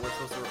me, we're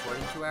supposed to record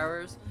in 2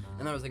 hours? And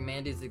then I was like,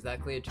 Mandy's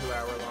exactly a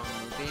 2-hour-long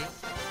movie.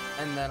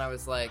 And then I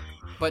was like,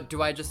 but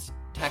do I just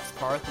text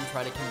Parth and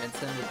try to convince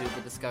him to do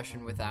the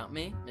discussion without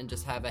me, and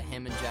just have a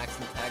him and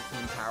Jackson tag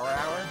team power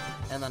hour?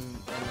 And then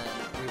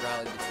we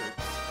rallied the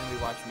troops, and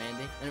we watched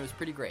Mandy, and it was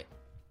pretty great.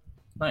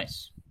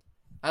 nice.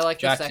 I like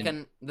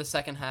Jackson. the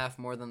second half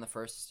more than the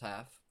first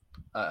half.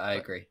 I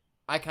agree.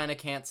 I kind of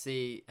can't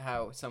see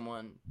how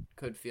someone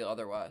could feel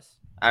otherwise.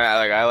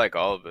 I like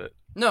all of it.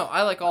 No,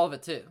 I like all of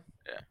it too.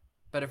 Yeah.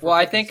 But if Well,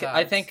 we're I picking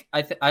think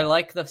sides- I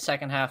like the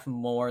second half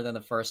more than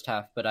the first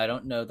half, but I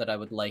don't know that I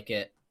would like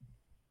it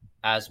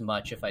as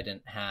much if I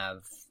didn't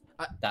have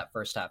that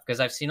first half, because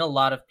I've seen a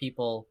lot of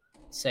people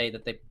say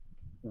that they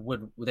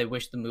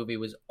wish the movie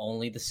was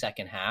only the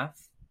second half,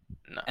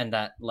 and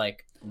that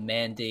like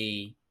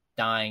Mandy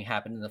dying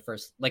happened in the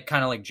first, like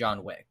kind of like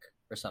John Wick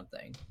or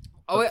something.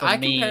 Oh wait,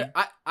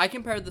 But I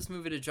compared this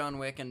movie to John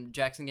Wick, and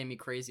Jackson gave me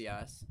crazy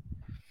eyes.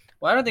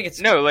 Well, I don't think it's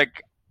No,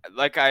 like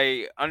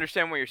I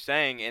understand what you're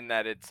saying in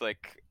that it's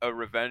like a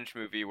revenge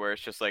movie where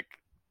it's just like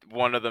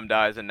one of them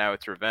dies and now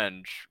it's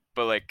revenge,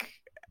 but like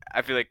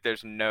I feel like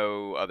there's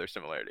no other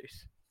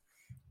similarities.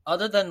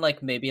 other than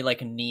like maybe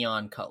like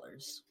neon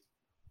colors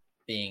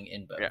being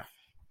in both. Yeah.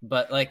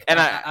 But like, And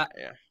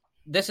yeah.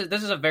 This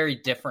is a very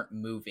different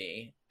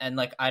movie, and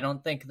like I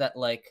don't think that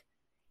like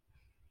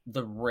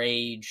the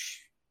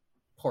rage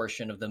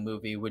portion of the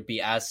movie would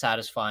be as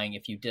satisfying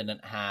if you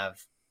didn't have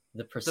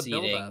the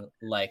preceding build-up.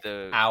 like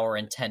hour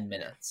and 10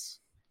 minutes.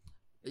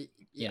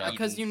 Yeah, know,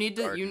 because you need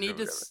to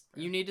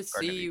Garden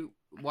see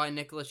why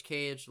Nicolas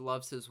Cage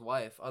loves his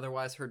wife.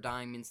 Otherwise, her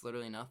dying means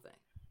literally nothing.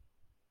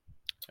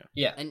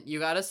 Yeah, And you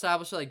gotta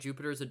establish like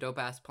Jupiter is a dope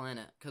ass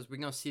planet, because we're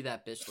gonna see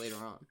that bitch later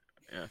on.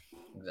 Yeah,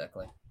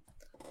 exactly.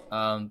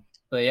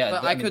 But yeah,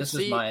 But I I mean, could this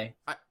see is my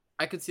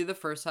I could see the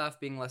first half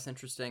being less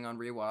interesting on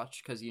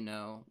rewatch because you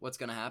know what's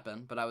gonna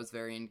happen. But I was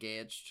very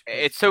engaged.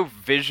 it's so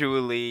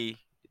visually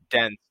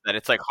dense that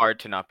it's like hard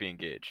to not be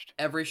engaged.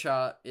 Every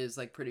shot is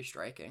like pretty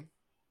striking.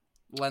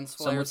 Lens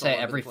flares. some would say all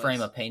over every the frame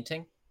place. a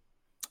painting.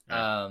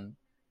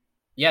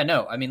 Yeah,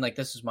 no, I mean like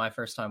this is my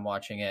first time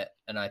watching it,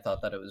 and I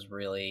thought that it was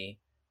really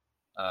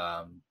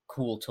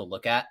cool to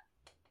look at,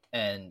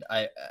 and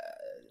I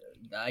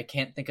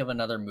can't think of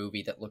another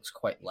movie that looks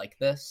quite like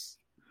this.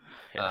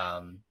 Ain't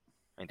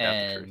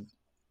that the truth?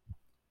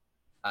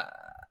 And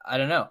I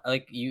don't know,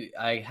 like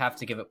I have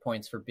to give it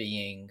points for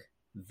being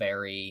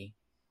very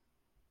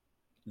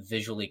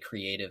visually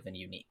creative and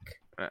unique.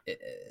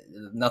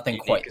 Nothing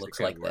Unique quite is a looks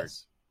good like word.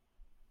 this.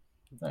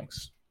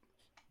 Thanks.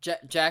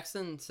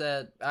 Jackson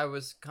said, I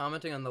was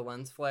commenting on the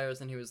lens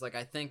flares, and he was like,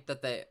 I think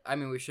that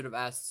we should have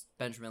asked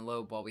Benjamin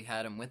Loeb while we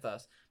had him with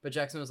us, but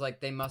Jackson was like,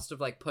 they must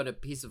have like put a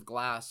piece of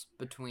glass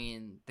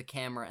between the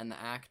camera and the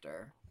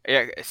actor.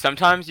 Yeah,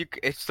 sometimes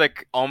it's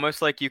like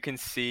almost like you can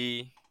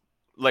see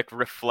like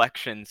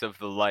reflections of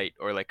the light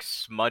or like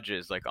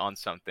smudges like on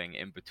something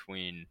in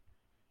between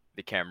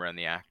the camera and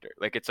the actor.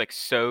 Like it's like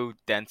so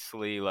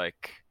densely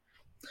like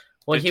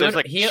there's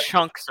like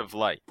chunks of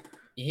light.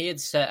 He had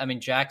said, I mean,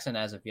 Jackson,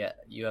 as of yet,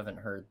 you haven't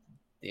heard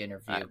the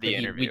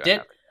interview.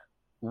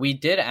 We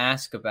did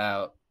ask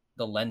about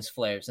the lens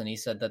flares, and he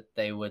said that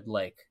they would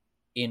like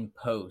in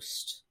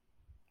post,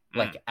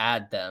 like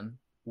add them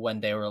when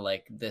they were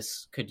like,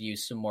 this could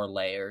use some more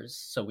layers,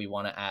 so we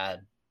want to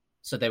add.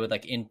 So they would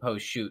like in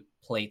post shoot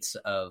plates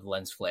of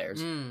lens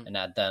flares and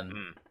add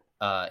them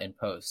in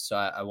post. So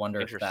I wonder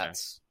if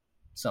that's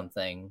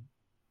something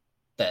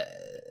that,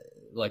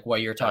 like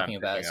what you're talking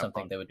about, is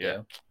something they would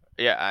do.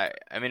 Yeah,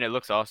 I mean, it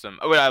looks awesome.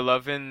 What I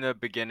love in the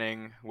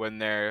beginning when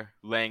they're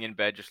laying in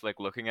bed just like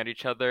looking at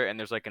each other, and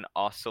there's like an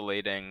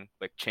oscillating,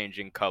 like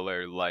changing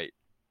color light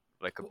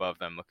like above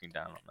them looking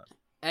down on them.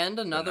 And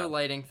another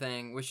lighting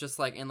thing was just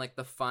like in like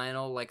the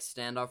final like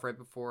standoff right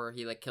before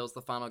he like kills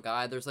the final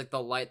guy, there's like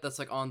the light that's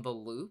like on the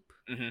loop.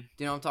 Do you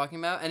know what I'm talking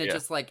about? And it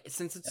just like,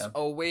 since it's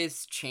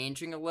always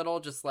changing a little,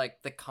 just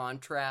like the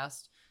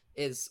contrast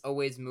is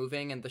always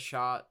moving, and the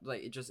shot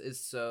like it just is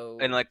so,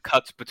 and like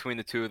cuts between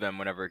the two of them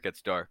whenever it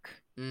gets dark.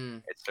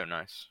 It's so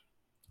nice.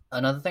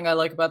 Another thing I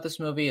like about this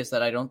movie is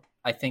that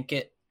I think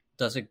it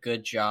does a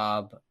good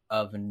job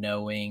of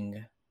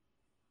knowing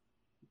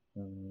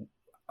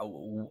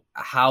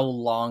how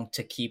long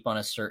to keep on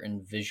a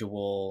certain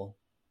visual,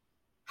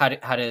 how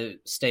to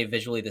stay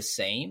visually the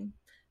same,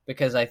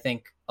 because I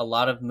think a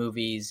lot of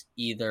movies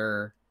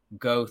either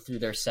go through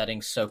their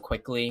settings so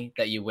quickly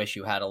that you wish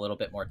you had a little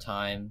bit more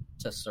time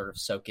to sort of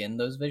soak in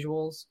those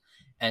visuals,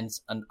 and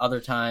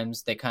other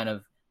times they kind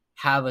of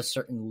have a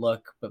certain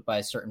look, but by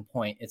a certain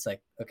point it's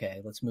like,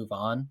 okay, let's move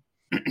on.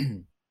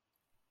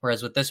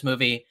 Whereas with this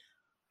movie,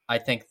 I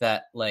think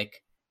that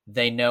like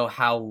they know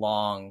how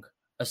long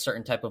a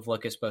certain type of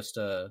look is supposed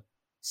to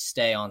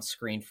stay on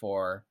screen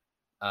for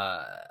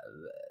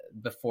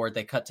before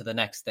they cut to the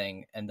next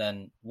thing, and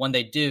then when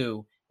they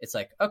do, it's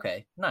like,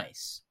 okay,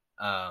 nice.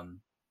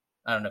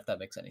 I don't know if that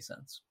makes any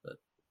sense, but.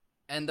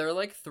 And there are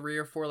like 3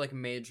 or 4 like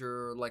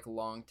major like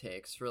long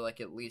takes for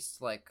like at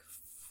least like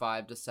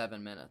 5 to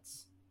 7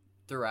 minutes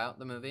throughout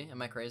the movie.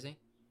 Am I crazy?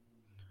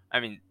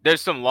 I mean,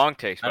 there's some long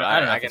takes, but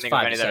I can think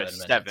of any that are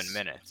 7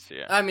 minutes.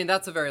 Yeah. I mean,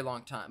 that's a very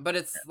long time, but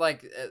it's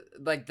like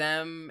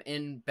them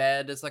in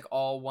bed is like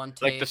all one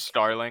take. Like the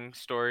Starling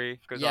story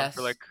goes on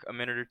for like a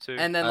minute or two,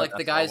 and then like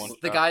the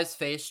guy's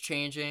face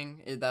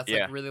changing. That's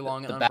like really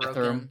long and unbroken.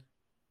 Bathroom.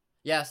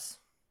 Yes.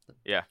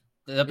 Yeah.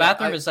 The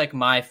bathroom is like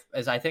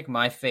I think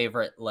my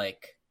favorite.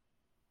 Like,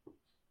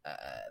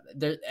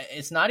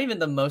 it's not even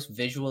the most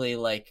visually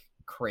like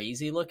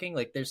crazy looking.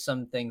 Like, there's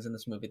some things in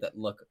this movie that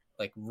look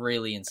like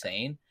really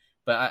insane,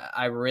 but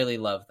I really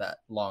love that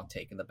long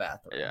take in the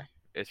bathroom. Yeah,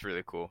 it's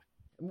really cool.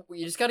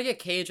 You just got to get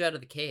Cage out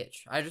of the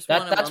cage. I just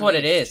that's what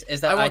it is.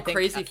 Is that I want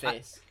crazy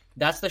face.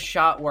 That's the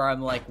shot where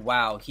I'm like,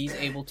 wow, he's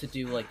able to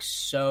do like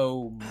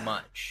so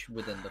much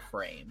within the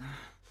frame.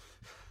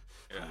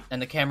 Yeah.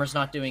 And the camera's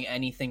not doing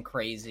anything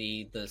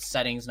crazy. The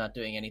setting's not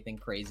doing anything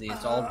crazy.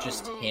 It's all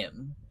just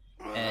him.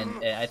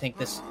 And I think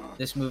this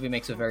movie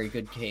makes a very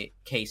good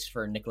case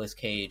for Nicolas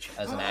Cage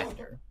as an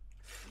actor.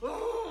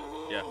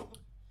 Yeah.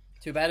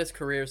 Too bad his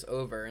career's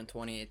over in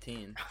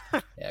 2018.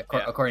 Yeah,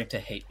 according to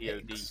Hate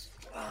Pigs.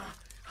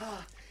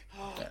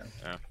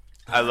 Yeah.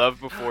 I love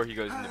before he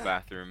goes in the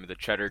bathroom, the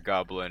Cheddar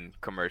Goblin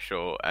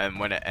commercial, and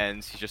when it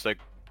ends, he's just like,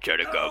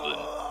 Cheddar Goblin.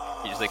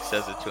 He just like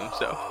says it to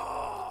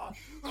himself.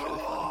 It's really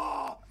funny.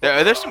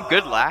 There's some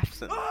good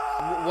laughs in there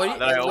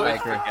that I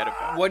always forget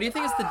about. What do you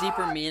think is the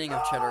deeper meaning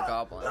of Cheddar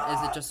Goblin?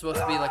 Is it just supposed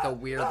to be like a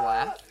weird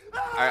laugh?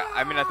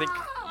 I mean, I think,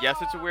 yes,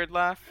 it's a weird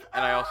laugh,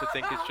 and I also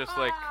think it's just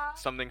like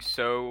something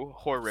so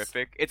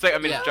horrific. It's like, I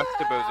mean, it's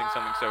juxtaposing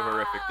something so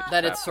horrific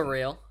that it's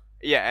surreal.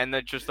 Yeah, and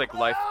that just like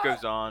life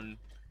goes on.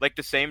 Like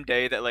the same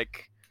day that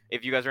like,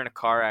 if you guys are in a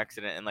car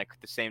accident and like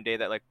the same day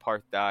that like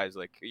Parth dies,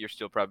 like you're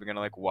still probably gonna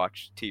like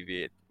watch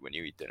TV when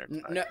you eat dinner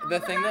tonight. No, the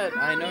thing that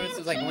I noticed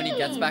is like when he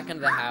gets back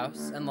into the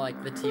house and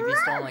like the TV's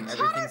still like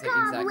everything's like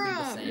exactly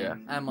the same. Yeah.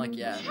 I'm like,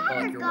 yeah, but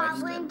like your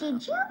wife's dead.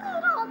 Did you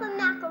eat all the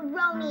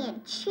macaroni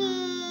and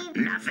cheese?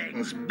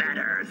 Nothing's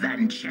better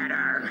than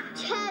cheddar.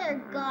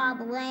 Cheddar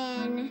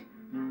Goblin.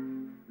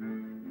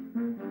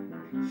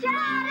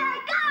 Cheddar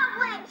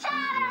Goblin!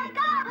 Cheddar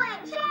Goblin!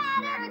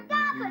 Cheddar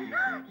Goblin!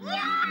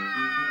 Yeah!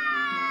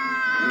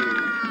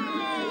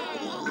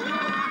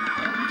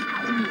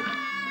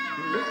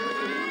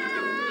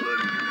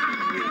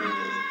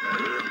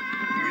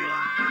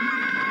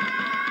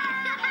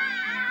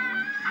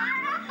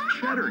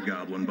 Cheddar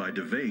Goblin by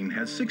Devane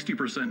has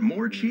 60%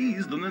 more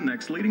cheese than the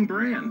next leading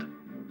brand.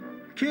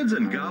 Kids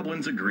and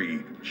goblins agree,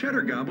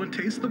 Cheddar Goblin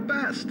tastes the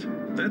best.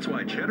 That's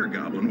why Cheddar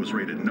Goblin was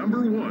rated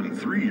 #1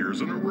 3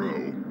 years in a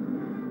row.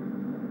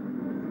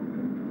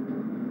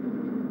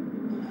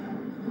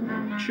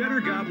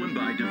 Cheddar Goblin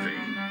by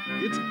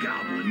Devane. It's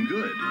goblin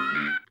good.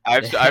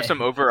 I have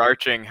some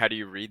overarching how do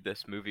you read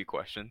this movie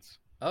questions.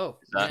 Oh,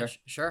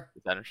 sure.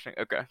 Is that interesting?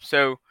 Okay.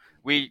 So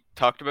we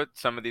talked about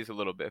some of these a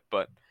little bit,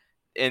 but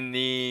in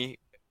the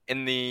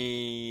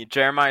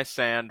Jeremiah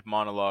Sand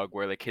monologue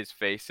where like his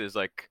face is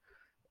like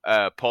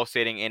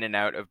pulsating in and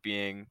out of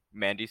being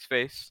Mandy's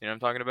face, you know what I'm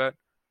talking about?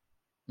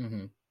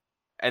 Mm-hmm.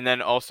 And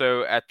then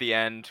also at the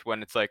end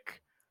when it's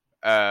like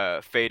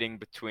fading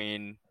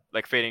between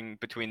during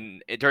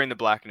the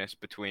blackness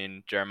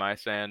between Jeremiah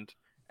Sand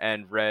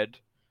and Red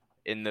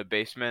in the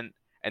basement,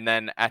 and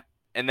then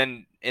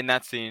in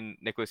that scene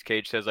Nicolas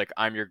Cage says like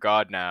I'm your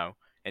god now,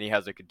 and he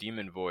has like a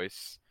demon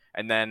voice,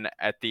 and then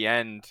at the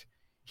end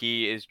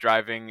he is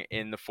driving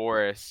in the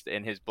forest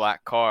in his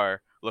black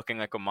car looking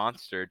like a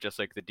monster just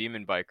like the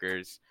demon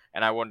bikers,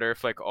 and I wonder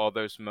if like all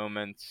those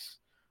moments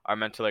are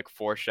meant to like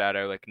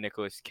foreshadow like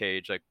Nicolas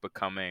Cage like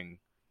becoming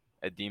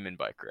a demon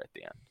biker at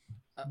the end.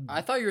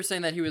 I thought you were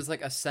saying that he was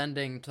like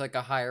ascending to like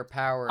a higher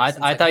power. I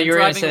thought you were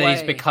going to say that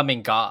he's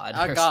becoming God.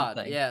 A god,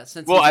 something. yeah.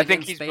 Since I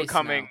think he's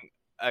becoming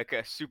like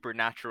a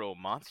supernatural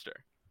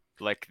monster,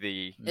 like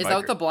the. Is that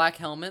what the Black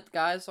Helmet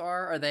guys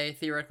are? Are they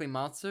theoretically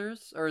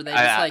monsters, or are they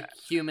just like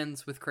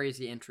humans with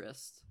crazy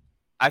interests?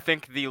 I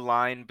think the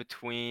line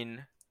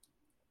between,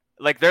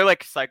 like, they're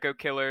like psycho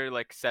killer,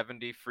 like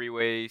 70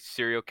 freeway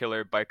serial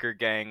killer biker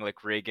gang,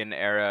 like Reagan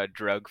era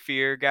drug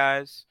fear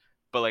guys,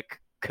 but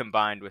like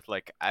combined with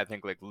like I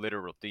think like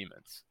literal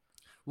demons.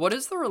 What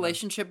is the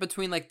relationship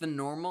between like the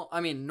normal,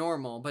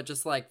 but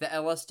just like the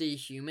LSD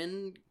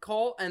human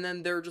cult, and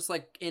then they're just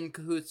like in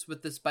cahoots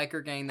with this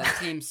biker gang that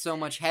seems so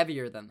much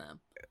heavier than them?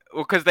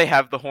 Well, because they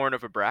have the horn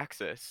of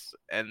Abraxas,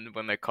 and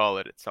when they call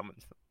it, it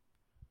summons them.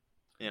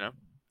 You know,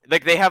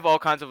 like they have all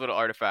kinds of little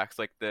artifacts,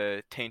 like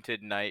the tainted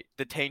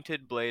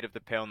blade of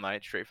the pale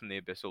knight, straight from the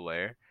abyssal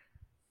lair.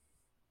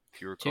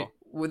 If you recall,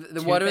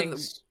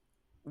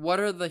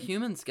 What are the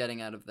humans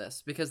getting out of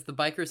this? Because the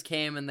bikers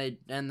came and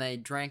they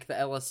drank the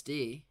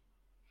LSD.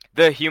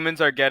 The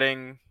humans are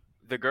getting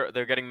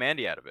they're getting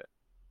Mandy out of it.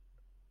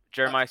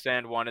 Jeremiah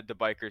Sand wanted the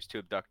bikers to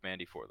abduct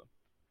Mandy for them.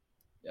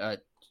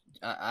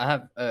 I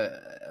have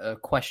a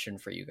question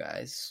for you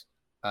guys.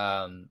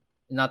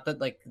 Not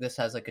that like this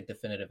has like a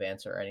definitive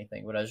answer or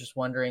anything, but I was just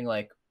wondering,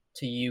 like,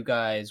 to you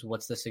guys,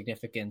 what's the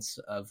significance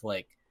of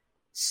like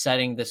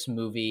setting this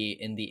movie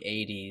in the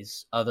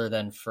 80s, other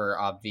than for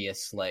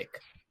obvious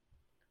like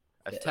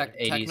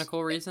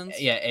technical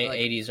reasons? Yeah,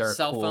 80s are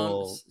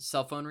cool.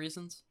 Cell phone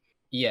reasons?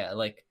 Yeah,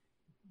 like,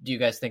 do you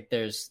guys think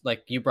there's,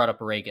 like, you brought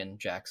up Reagan,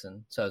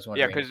 Jackson, so I was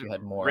wondering if you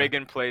had more.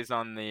 Reagan plays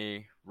on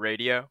the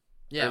radio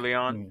early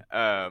on.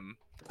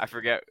 I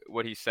forget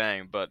what he's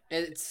saying, but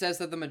it says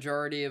that the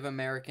majority of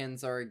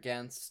Americans are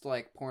against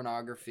like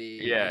pornography.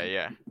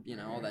 Yeah. You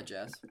know, all that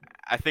jazz.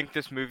 I think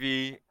this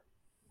movie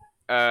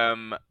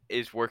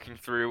is working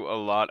through a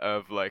lot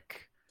of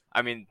like,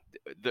 I mean,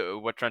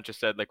 what Trent just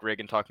said, like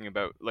Reagan talking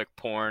about like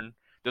porn.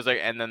 There's like,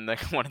 and then like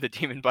one of the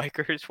demon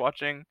bikers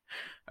watching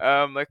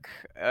like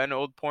an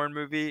old porn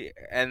movie,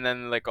 and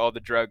then like all the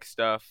drug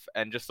stuff,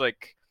 and just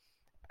like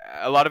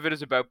a lot of it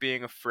is about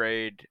being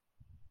afraid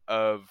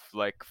of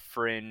like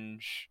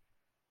fringe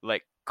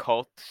like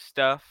cult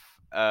stuff,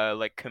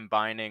 like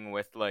combining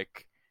with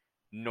like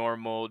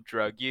normal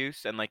drug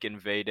use and like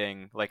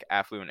invading like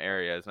affluent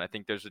areas. And I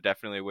think there's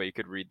definitely a way you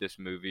could read this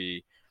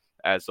movie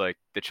as like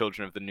the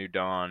Children of the New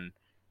Dawn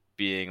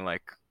being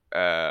like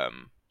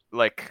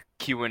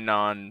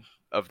QAnon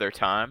of their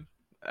time.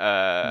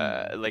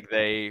 Like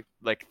they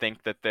like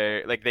think that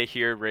they're like, they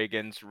hear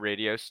Reagan's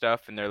radio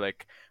stuff and they're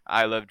like,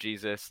 I love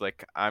Jesus,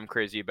 like I'm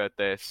crazy about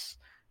this,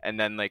 and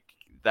then like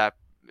that,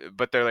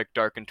 but they're like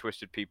dark and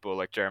twisted people.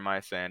 Like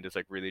Jeremiah Sand is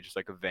like really just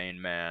like a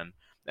vain man,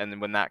 and then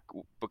when that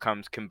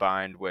becomes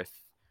combined with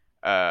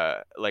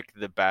like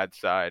the bad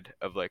side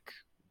of like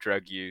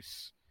drug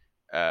use,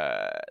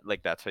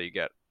 like that's how you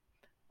get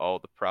all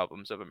the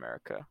problems of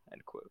America,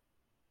 end quote.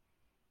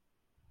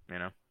 You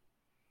know,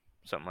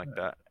 something like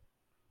that.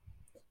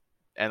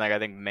 And like I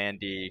think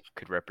Mandy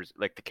could represent,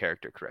 like the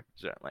character could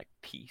represent like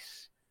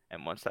peace,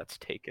 and once that's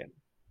taken,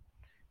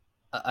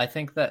 I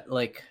think that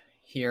like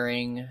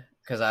hearing,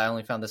 because I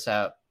only found this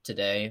out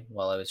today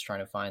while I was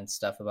trying to find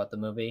stuff about the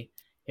movie,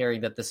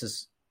 hearing that this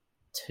is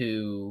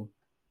to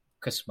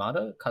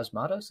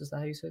Cosmatos, is that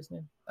how you say his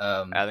name?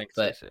 I think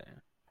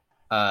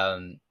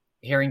so.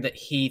 Hearing that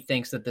he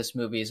thinks that this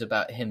movie is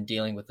about him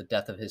dealing with the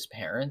death of his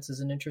parents is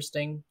an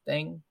interesting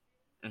thing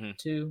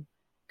to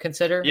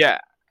consider. Yeah.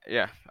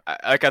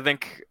 I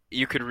think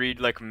you could read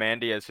like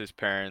Mandy as his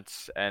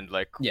parents, and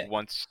like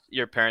once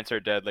your parents are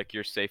dead, like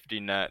your safety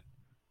net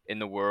in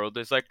the world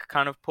is like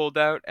kind of pulled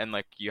out, and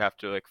like you have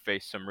to like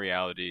face some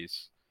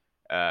realities,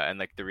 and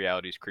like the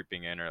realities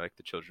creeping in are like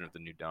the Children of the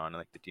New Dawn and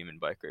like the demon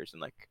bikers,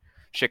 and like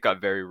shit got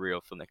very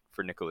real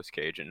for Nicolas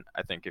Cage. And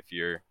I think if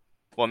you're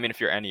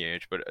any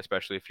age, but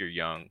especially if you're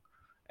young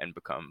and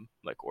become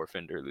like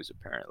orphaned or lose a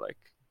parent, like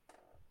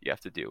you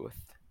have to deal with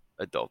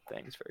adult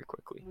things very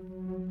quickly.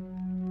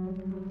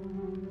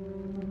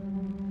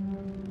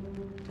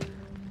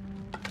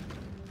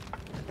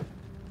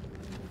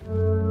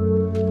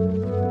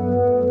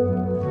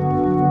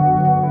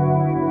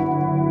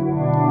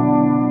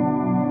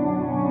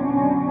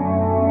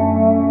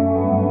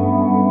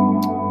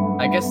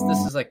 guess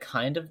this is like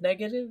kind of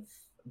negative,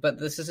 but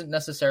this isn't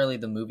necessarily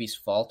the movie's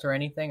fault or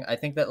anything. I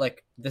think that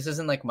like this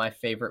isn't like my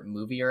favorite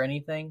movie or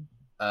anything.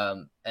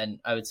 And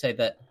I would say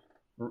that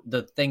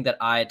the thing that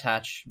I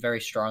attach very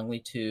strongly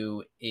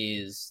to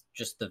is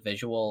just the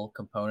visual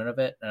component of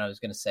it. And I was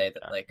going to say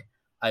that like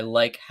I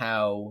like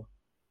how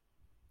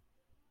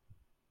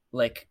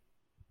like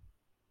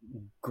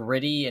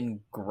gritty and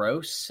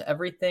gross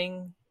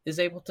everything is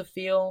able to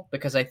feel,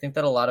 because I think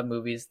that a lot of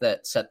movies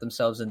that set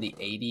themselves in the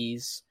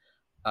 80s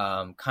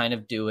kind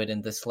of do it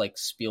in this like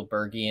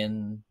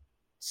Spielbergian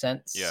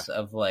sense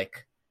of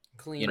like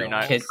clean, pre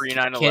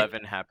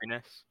 9/11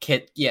 happiness.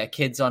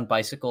 Kids on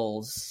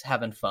bicycles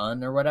having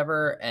fun or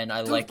whatever. And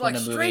I like when a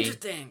movie Stranger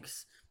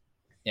Things.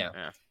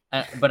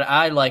 But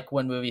I like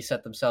when movies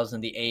set themselves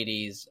in the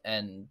 80s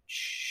and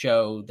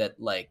show that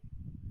like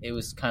it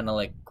was kind of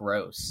like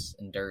gross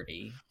and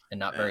dirty and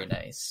not very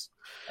nice.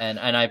 And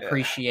I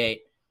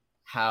appreciate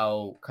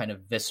how kind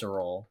of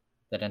visceral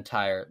that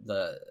entire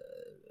the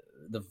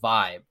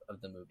vibe of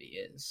the movie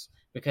is,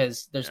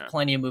 because there's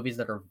plenty of movies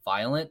that are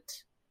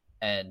violent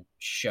and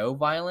show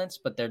violence,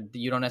 but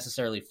you don't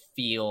necessarily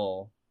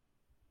feel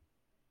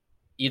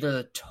either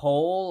the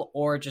toll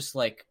or just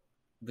like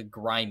the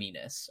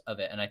griminess of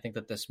it. And I think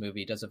that this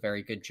movie does a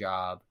very good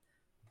job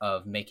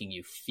of making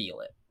you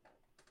feel it.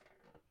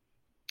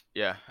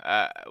 Yeah,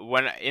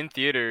 when in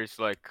theaters,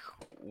 like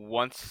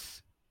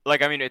once,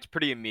 like I mean, it's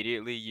pretty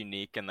immediately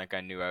unique, and like I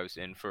knew I was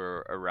in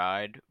for a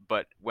ride.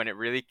 But when it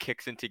really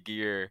kicks into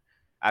gear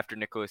after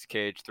Nicolas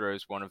Cage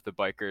throws one of the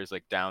bikers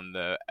like down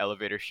the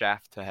elevator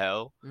shaft to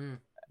hell,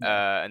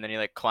 and then he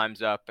like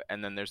climbs up,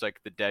 and then there's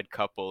like the dead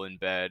couple in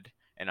bed,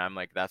 and I'm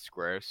like, that's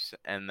gross.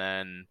 And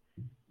then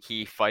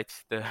he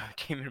fights the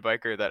demon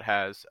biker that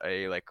has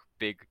a like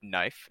big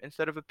knife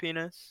instead of a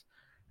penis.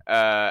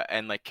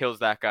 And like kills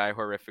that guy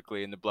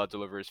horrifically, and the blood's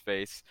all over his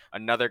face.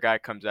 Another guy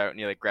comes out and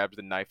he like grabs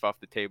the knife off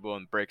the table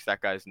and breaks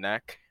that guy's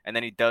neck, and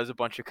then he does a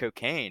bunch of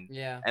cocaine.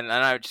 And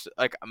then I just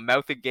like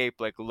mouth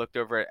agape, like looked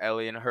over at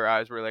Ellie, and her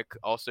eyes were like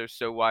also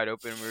so wide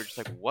open, and we were just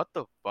like, what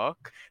the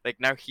fuck? Like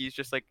now he's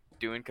just like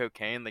doing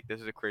cocaine. Like this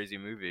is a crazy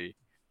movie,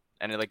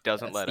 and it like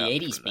doesn't let up. The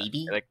 80s,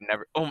 baby. Like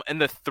never. Oh, and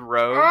the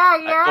throw.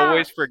 I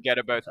always forget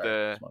about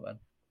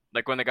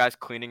like when the guy's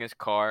cleaning his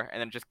car,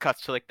 and then it just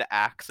cuts to like the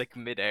axe like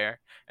midair,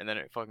 and then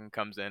it fucking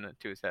comes in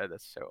to his head.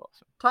 That's so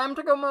awesome. Time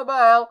to go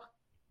mobile.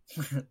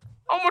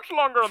 How much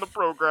longer on the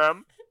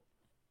program?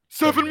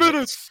 7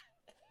 minutes.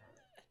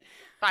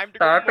 Time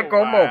to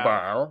go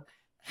mobile.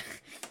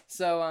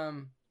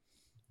 So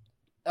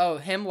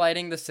him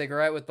lighting the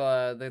cigarette with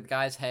the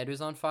guy's head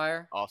who's on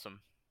fire. Awesome.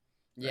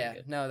 Yeah,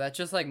 no, that's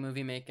just like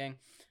movie making.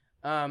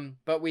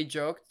 But we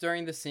joked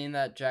during the scene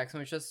that Jackson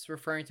was just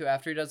referring to,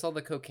 after he does all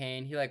the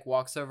cocaine, he like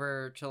walks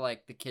over to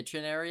like the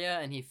kitchen area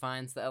and he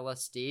finds the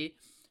LSD,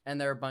 and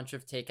there are a bunch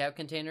of takeout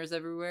containers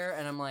everywhere.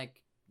 And I'm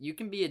like, you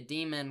can be a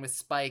demon with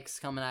spikes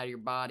coming out of your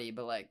body,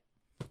 but like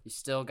you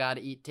still got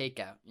to eat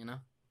takeout, you know?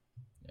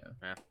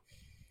 Yeah.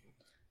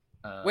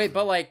 Wait,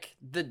 but like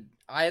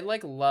I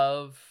like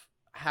love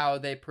how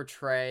they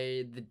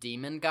portray the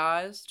demon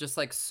guys, just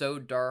like so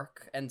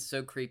dark and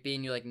so creepy,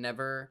 and you like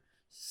never.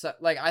 So,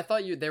 like, I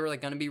thought they were,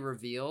 like, gonna be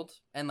revealed,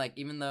 and, like,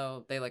 even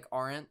though they, like,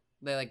 aren't,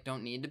 they, like,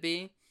 don't need to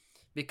be,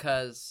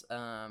 because,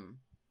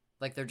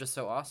 like, they're just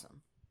so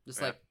awesome.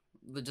 Just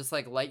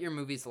light your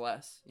movies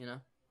less, you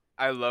know?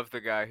 I love the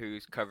guy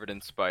who's covered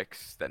in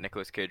spikes that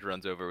Nicolas Cage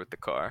runs over with the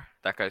car.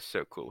 That guy's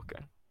so cool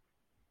looking.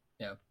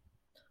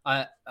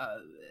 Yeah.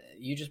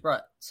 You just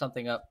brought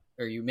something up,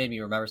 or you made me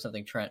remember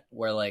something, Trent,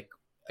 where, like,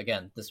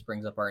 again, this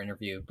brings up our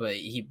interview, but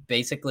he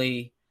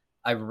basically...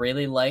 I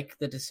really like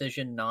the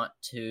decision not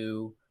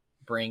to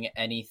bring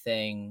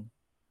anything.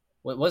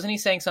 Wasn't he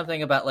saying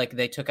something about like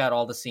they took out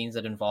all the scenes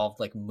that involved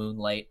like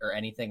moonlight or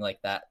anything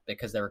like that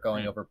because they were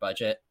going over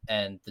budget,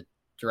 and the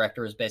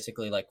director was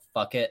basically like,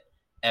 fuck it,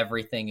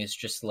 everything is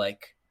just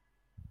like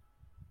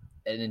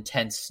an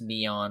intense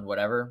neon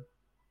whatever.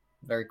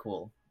 Very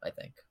cool, I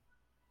think.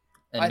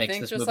 And makes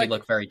this movie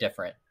look very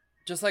different.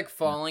 Just like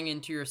falling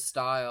into your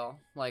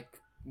style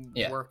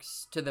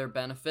works to their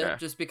benefit,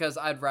 just because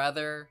I'd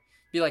rather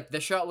be like,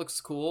 this shot looks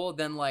cool,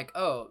 then like,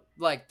 oh,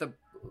 like the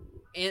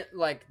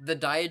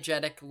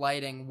diegetic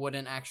lighting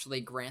wouldn't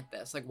actually grant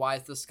this. Like, why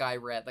is the sky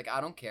red? Like,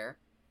 I don't care.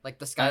 Like,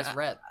 the sky's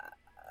red.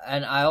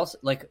 And I also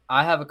like,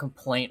 I have a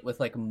complaint with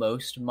like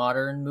most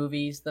modern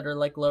movies that are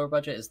like lower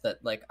budget, is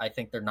that like I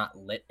think they're not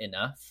lit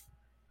enough,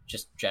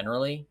 just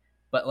generally.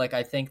 But like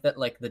I think that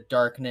like the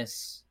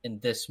darkness in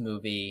this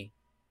movie,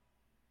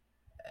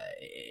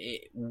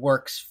 it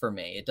works for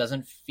me. It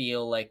doesn't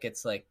feel like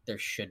it's like there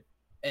should.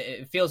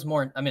 It feels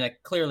more, I mean,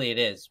 like, clearly it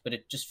is, but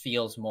it just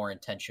feels more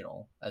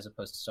intentional as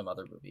opposed to some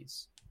other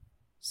movies.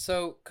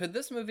 So, could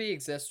this movie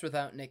exist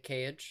without Nick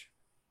Cage?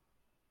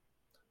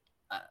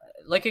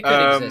 Like, it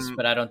could exist,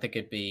 but I don't think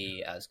it'd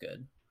be as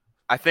good.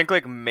 I think,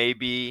 like,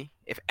 maybe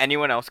if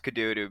anyone else could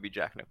do it, it would be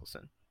Jack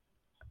Nicholson.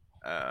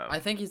 I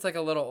think he's, like,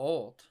 a little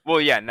old.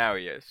 Well, yeah, now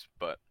he is,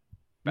 but...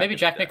 Maybe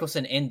Jack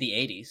Nicholson in the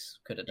 80s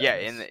could have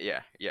done this.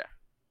 Yeah.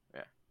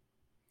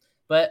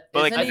 But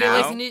like,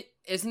 now...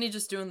 isn't he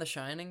just doing The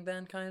Shining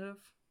then, kind of?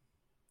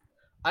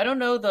 I don't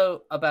know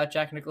though about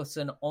Jack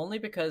Nicholson, only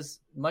because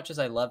much as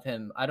I love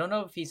him, I don't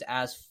know if he's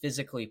as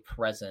physically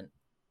present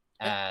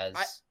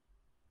as.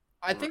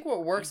 I think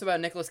what works about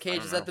Nicolas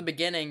Cage is at the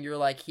beginning you're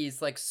like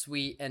he's like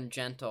sweet and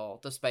gentle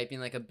despite being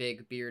like a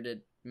big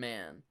bearded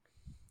man,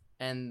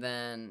 and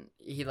then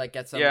he like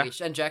gets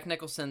unleashed. And Jack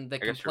Nicholson, the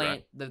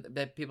complaint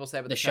that people say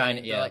about The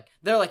Shining,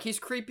 they're like he's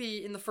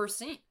creepy in the first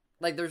scene.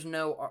 Like there's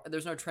no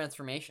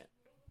transformation.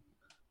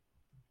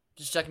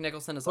 Just Jack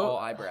Nicholson is all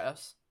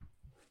eyebrows.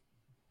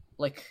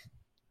 Like,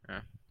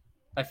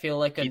 I feel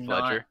like a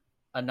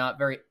not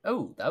very.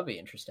 Oh, that would be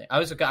interesting. I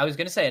was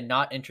gonna say a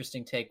not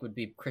interesting take would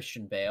be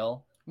Christian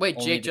Bale. Wait,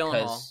 Jake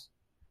Gyllenhaal.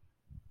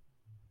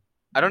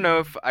 I don't know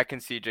if I can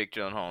see Jake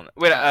Gyllenhaal.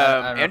 Wait,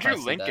 Andrew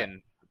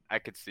Lincoln, I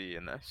could see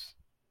in this.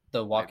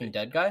 The Walking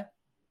Dead guy?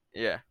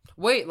 Yeah.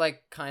 Wait,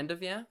 like kind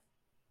of, yeah.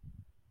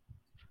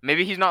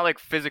 Maybe he's not like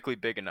physically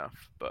big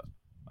enough, but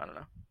I don't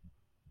know.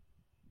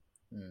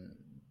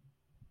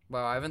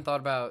 Wow, I haven't thought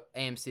about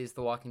AMC's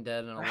The Walking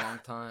Dead in a long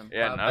time.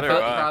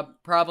 Yeah,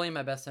 probably in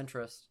my best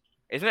interest.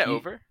 Isn't it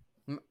over?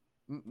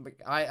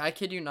 I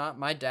kid you not,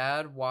 my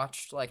dad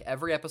watched like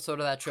every episode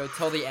of that show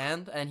till the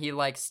end, and he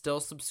like still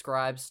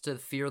subscribes to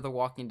Fear the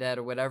Walking Dead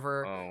or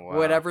whatever,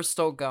 whatever's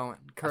still going.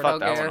 Kurt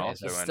Elgair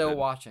is still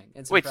watching.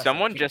 It's Wait, impressive.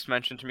 Someone just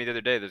mentioned to me the other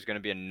day there's going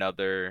to be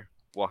another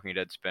Walking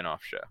Dead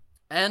spin-off show.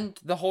 And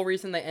the whole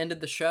reason they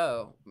ended the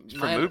show is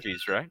for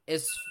movies, right?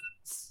 Is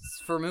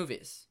for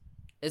movies.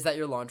 Is that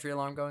your laundry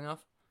alarm going off?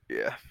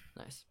 Yeah.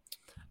 Nice.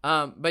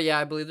 But yeah,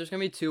 I believe there's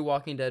gonna be 2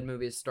 Walking Dead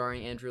movies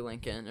starring Andrew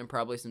Lincoln and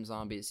probably some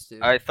zombies too.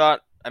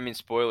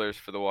 Spoilers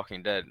for The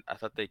Walking Dead. I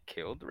thought they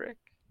killed Rick.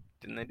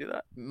 Didn't they do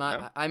that?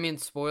 No? I mean,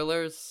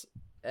 spoilers,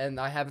 and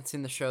I haven't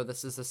seen the show.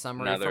 This is a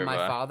summary from my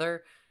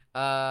father.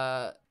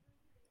 We're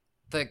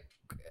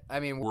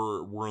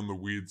in the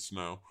weeds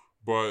now,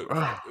 but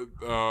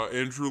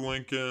Andrew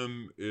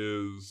Lincoln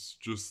is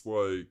just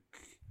like.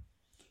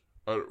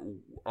 I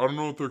don't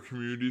know what their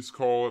communities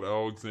call it,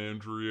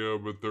 Alexandria,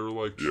 but they're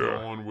like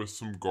chilling with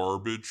some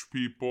garbage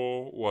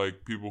people,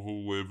 like people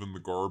who live in the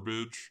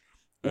garbage.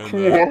 And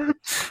then,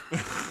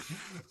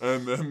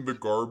 and then the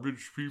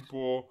garbage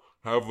people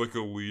have like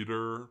a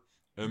leader,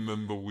 and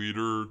then the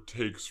leader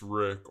takes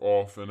Rick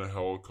off in a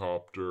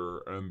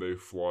helicopter and they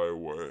fly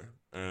away.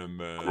 And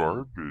then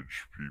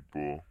garbage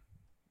people.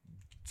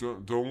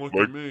 Don't look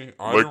at me.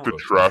 Like the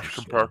trash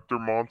compactor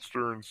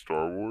monster in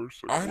Star Wars.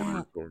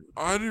 Like,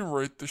 I didn't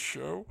write the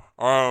show.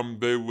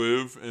 They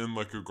live in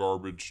like a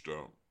garbage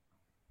dump.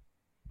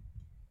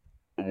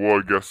 Well,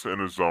 I guess in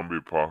a zombie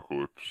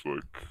apocalypse,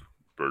 like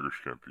beggars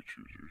can't be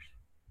choosers.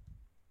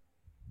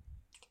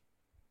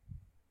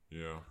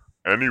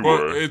 Yeah. Anyway,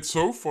 but it's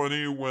so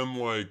funny when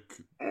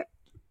like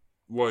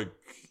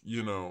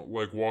you know,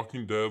 like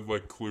Walking Dead,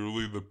 like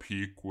clearly the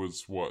peak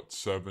was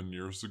 7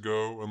 years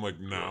ago, and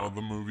like now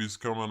the movie's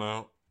coming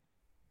out.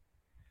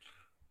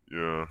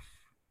 Yeah.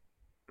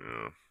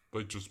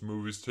 Like just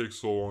movies take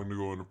so long to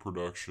go into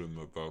production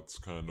that's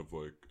kind of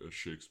like a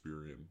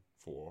Shakespearean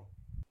flaw.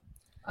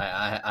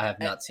 I have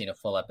not seen a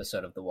full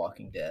episode of The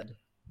Walking Dead.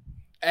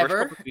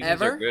 Ever?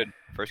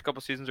 First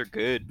couple seasons are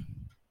good.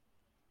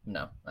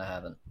 No, I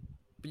haven't.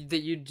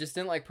 That you just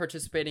didn't like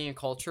participating in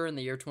culture in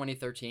the year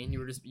 2013.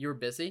 You were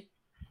busy.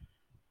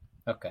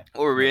 Okay.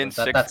 Or were we in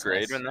 6th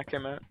grade when that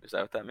came out? Is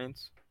that what that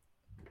means?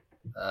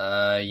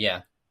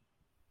 Yeah.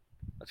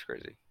 That's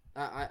crazy.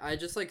 I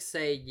just like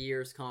say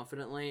years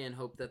confidently and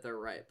hope that they're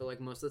right, but like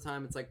most of the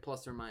time it's like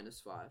plus or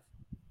minus 5.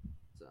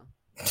 So.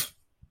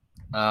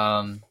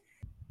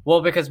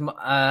 Well, because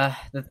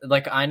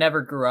like I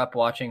never grew up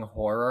watching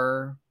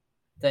horror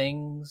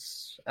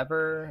things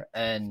ever,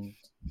 and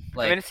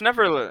like I mean, it's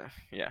never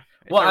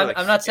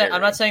I'm not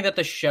saying that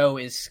the show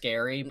is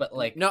scary, but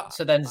like no.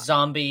 So then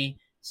zombie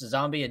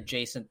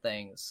adjacent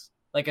things.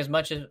 Like as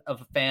much of a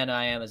fan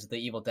I am as The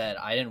Evil Dead,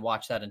 I didn't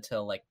watch that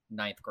until like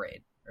 9th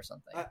grade or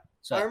something.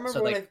 I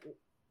remember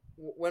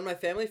when my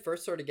family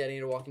first started getting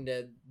into Walking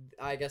Dead,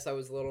 I guess I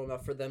was little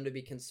enough for them to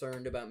be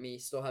concerned about me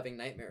still having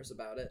nightmares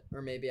about it,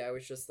 or maybe I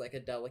was just like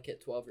a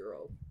delicate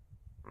 12-year-old.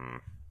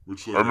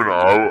 Which I mean,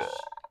 I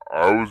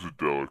was a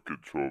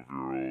delicate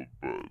 12-year-old,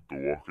 but The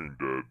Walking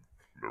Dead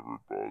never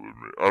bothered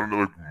me. I don't know,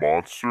 like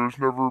monsters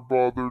never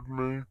bothered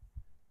me.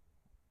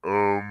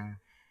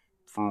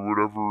 For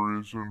whatever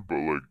reason, but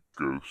like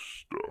ghost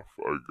stuff,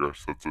 I guess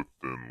that's a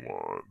thin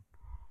line.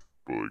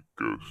 But like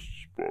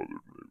ghosts bothered me,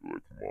 but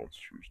like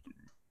monsters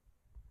didn't.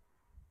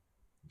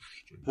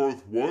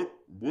 Parth,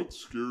 what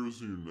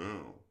scares you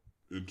now?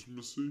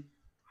 Intimacy?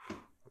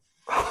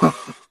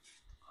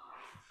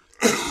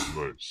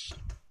 Nice.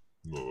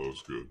 No, that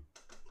was good.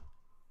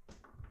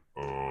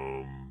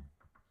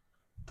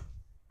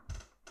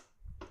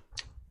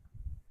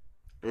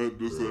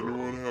 Does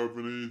anyone have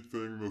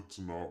anything that's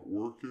not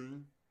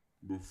working?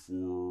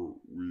 Before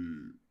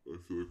I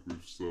feel like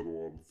we've said a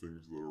lot of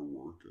things that are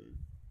working.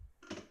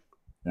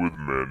 With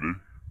Mandy?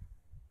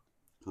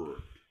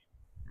 Correct.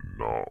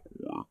 Not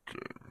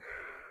working.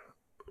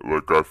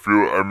 Like,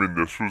 I mean,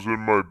 this was in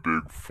my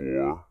big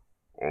 4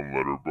 on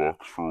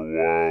Letterboxd for a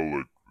while.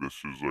 Like,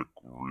 this is like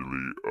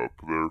really up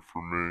there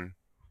for me,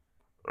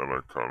 and I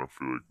kind of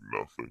feel like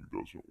nothing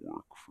doesn't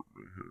work for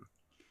me here.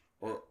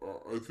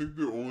 I think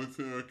the only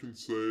thing I can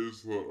say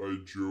is that I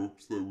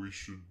joked that we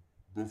should,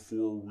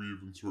 before we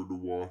even started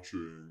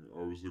watching,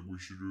 I was like, we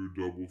should do a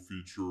double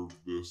feature of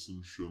this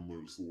and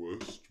Schindler's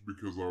List,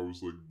 because I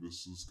was like,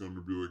 this is going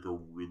to be like a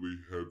really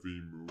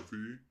heavy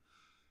movie.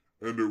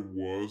 And it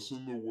was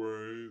in the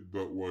way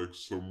that like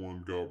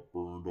someone got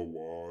burned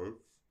alive.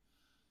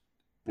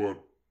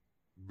 But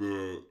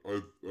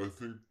I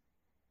think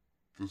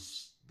the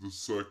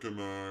second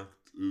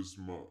act is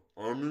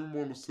I don't even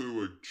want to say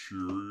like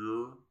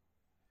cheerier,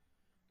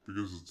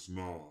 because it's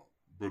not,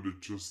 but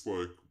it's just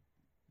like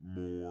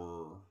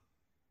more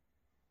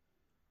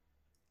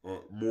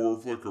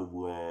of like a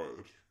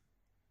ride.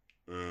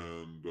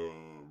 And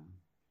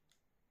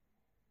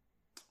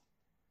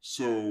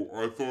so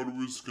I thought it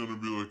was gonna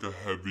be like a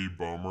heavy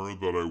bummer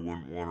that I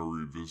wouldn't want to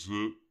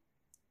revisit.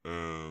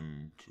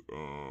 And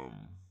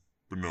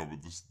but no,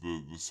 but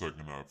the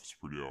second half is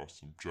pretty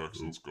awesome.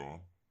 Jackson's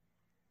gone.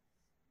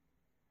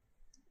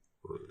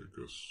 Right,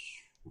 I guess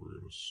we're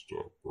gonna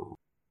stop.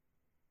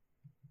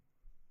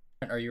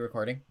 Are you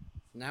recording?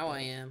 Now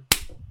I am.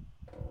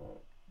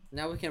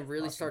 Now we can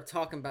really start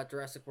talking about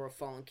Jurassic World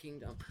Fallen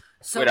Kingdom.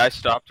 Wait, I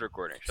stopped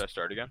recording. Should I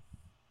start again?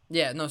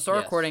 Yeah, no,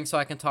 start recording so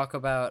I can talk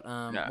about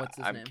No, what's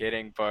his I'm name?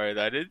 kidding, Bart.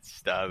 I didn't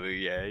stop it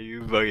yet.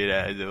 You fucking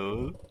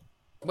asshole.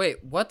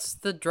 Wait, what's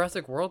the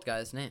Jurassic World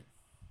guy's name?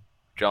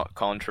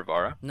 Colin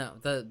Trevorrow? No,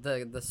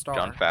 the star.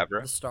 John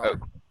Favreau? The star. Oh,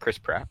 Chris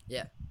Pratt?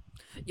 Yeah.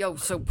 Yo,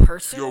 so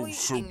personally,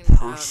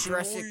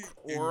 Jurassic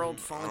World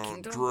Fallen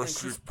Kingdom, and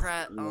Chris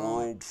Pratt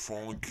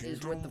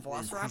is with the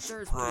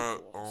Velociraptor.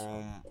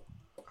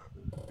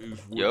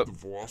 Yep.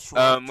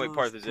 Wait,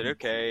 Parth, is it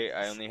okay?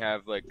 I only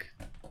have like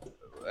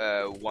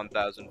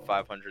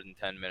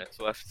 1,510 minutes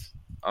left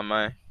on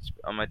my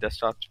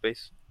desktop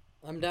space.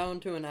 I'm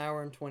down to an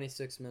hour and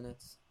 26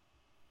 minutes.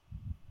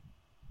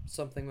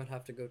 Something would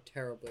have to go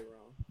terribly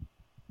wrong.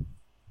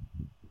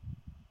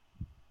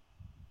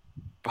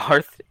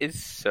 Barth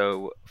is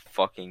so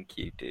fucking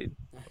cute, dude.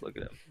 Look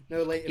at him.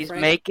 No, he's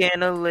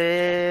making a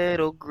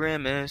little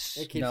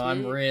grimace. No,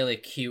 I'm really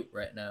cute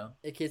right now.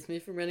 It keeps me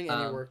from getting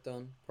any work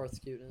done. Parth's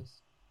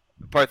cuteness.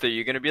 Parth, are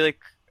you gonna be like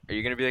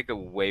a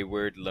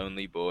wayward,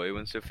 lonely boy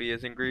when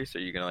Sophia's in Greece? Are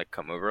you gonna like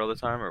come over all the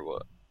time, or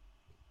what?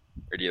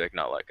 Or do you like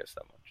not like us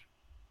that much?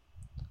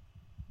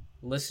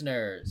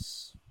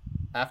 Listeners,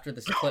 after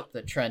this clip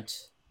that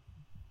Trent,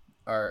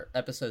 our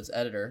episode's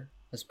editor,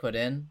 has put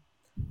in,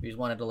 we just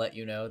wanted to let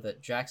you know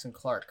that Jackson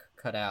Clark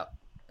cut out,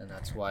 and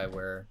that's why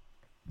we're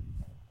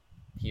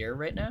here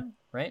right now,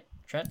 right?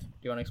 Trent, do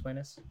you want to explain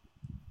this?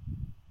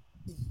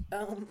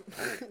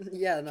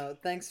 Yeah, no,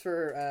 thanks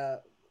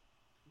for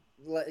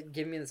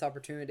giving me this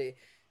opportunity.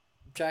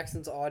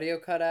 Jackson's audio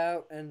cut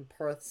out, and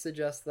Parth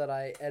suggests that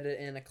I edit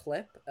in a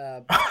clip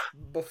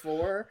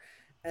before,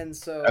 and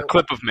so a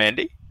clip of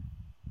Mandy?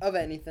 Of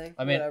anything,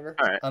 I mean, whatever.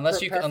 Right.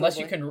 Unless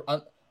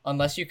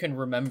you can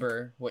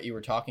remember what you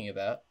were talking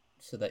about,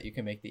 so that you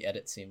can make the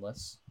edit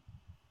seamless.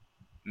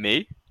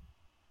 Me?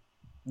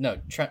 No,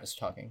 Trent was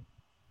talking.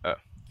 Oh.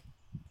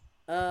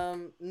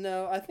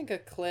 No, I think a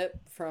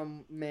clip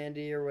from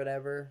Mandy or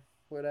whatever,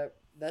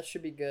 that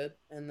should be good,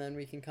 and then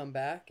we can come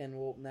back, and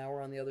now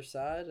we're on the other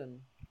side,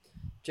 and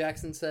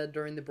Jackson said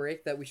during the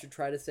break that we should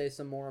try to say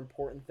some more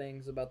important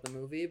things about the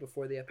movie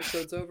before the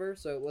episode's over,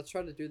 so let's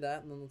try to do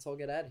that, and then let's all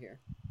get out of here.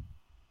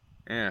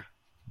 Yeah.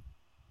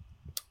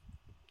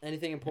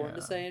 Anything important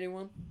to say,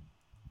 anyone?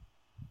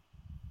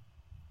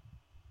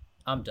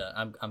 I'm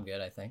done. I'm good,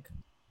 I think.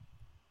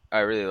 I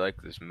really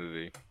like this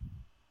movie.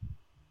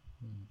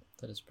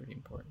 That is pretty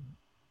important.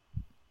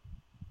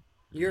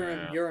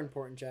 You're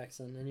important,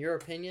 Jackson, and your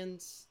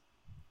opinions,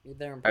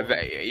 they're important.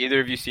 Have either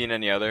of you seen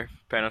any other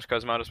Panos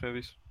Cosmatos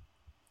movies?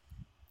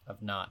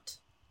 I've not.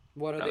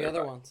 What are the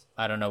other ones?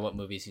 I don't know what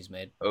movies he's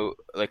made. Oh,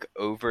 like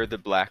Over the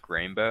Black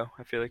Rainbow,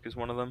 I feel like is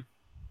one of them.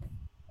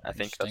 I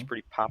think that's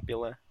pretty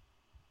popular,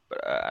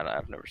 but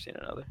I've never seen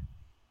another.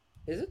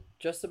 Is it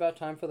just about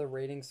time for the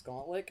ratings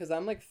gauntlet? Because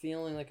I'm like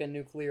feeling like a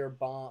nuclear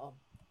bomb.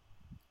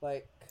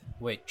 Like.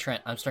 Wait,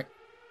 Trent, I'm starting.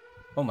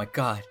 Oh my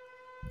god.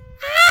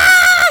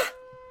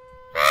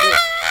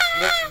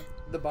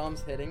 The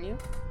bomb's hitting you?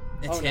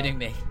 It's hitting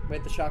me.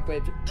 Wait, the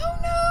shockwave. Oh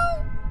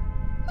no!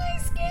 My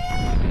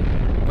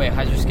skin! Wait,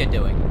 how's your skin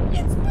doing?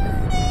 It's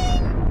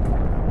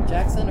burning!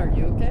 Jackson, are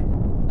you okay?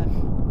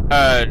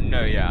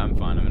 No, yeah, I'm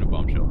fine. I'm in a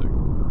bomb shelter.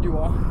 You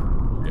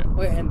are? Yeah.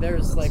 Wait, and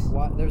there's like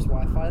there's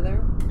Wi-Fi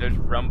there? There's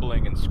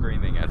rumbling and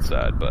screaming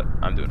outside, but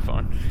I'm doing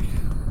fine.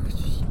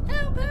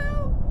 Help!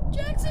 Help!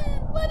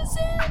 Jackson, let us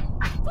in!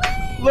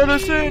 Please! Let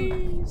us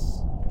in!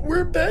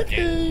 We're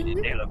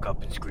begging! They look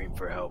up and scream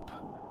for help.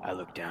 I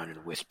look down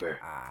and whisper,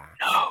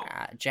 no.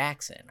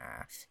 Jackson,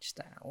 just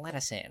let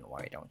us in,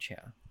 why don't you?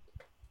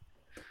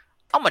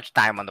 How much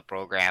time on the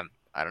program?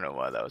 I don't know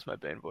why that was my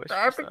Bane voice.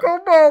 Time to go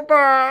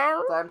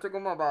mobile! Time to go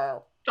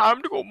mobile.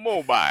 Time to go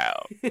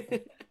mobile.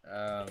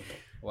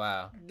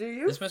 Wow.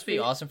 This must be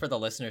awesome for the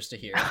listeners to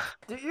hear.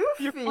 Do you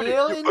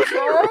feel in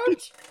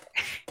charge?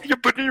 You're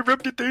putting your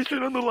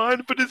reputation on the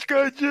line for this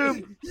guy,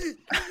 Jim. You're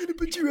gonna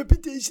put your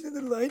reputation on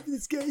the line for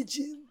this guy,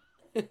 Jim.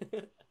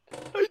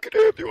 I could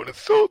have you on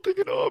assaulting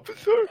an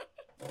officer.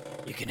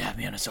 You can have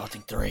me on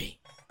assaulting 3.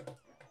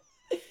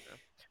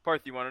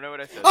 Parth, you want to know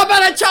what I said? How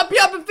about I chop you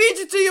up and feed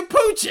you to your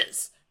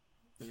pooches?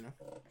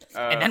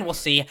 And then we'll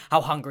see how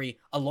hungry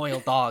a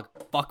loyal dog,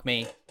 fuck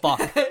me, fuck,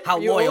 how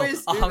loyal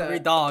a hungry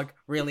dog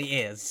really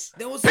is.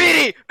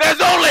 Petey,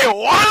 there's only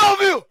one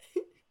of you!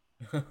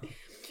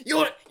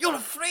 You're a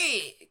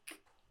freak!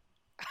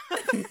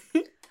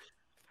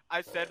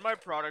 I said my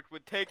product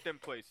would take them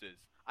places.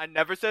 I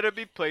never said it'd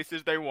be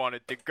places they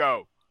wanted to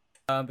go.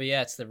 But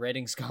yeah, it's the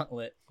ratings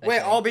gauntlet. Wait,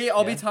 I'll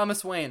be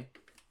Thomas Wayne.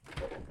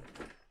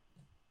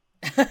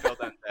 Fell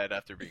down dead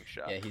after being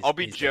shot. Yeah, I'll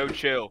be Joe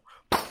Chill.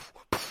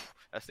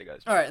 That's the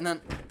guy's. All right, and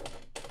then.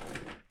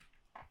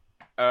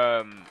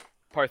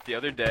 Parth, the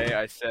other day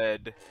I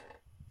said,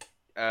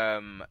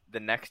 the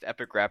next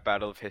epic rap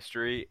battle of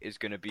history is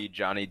gonna be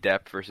Johnny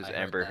Depp versus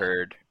Amber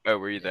Heard. Oh,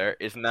 were you there?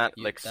 Isn't that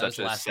such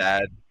a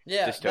sad?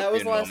 Yeah, that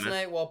was last moment?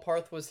 night while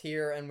Parth was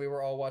here and we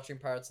were all watching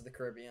Pirates of the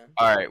Caribbean.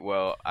 All right,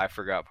 well, I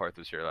forgot Parth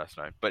was here last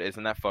night, but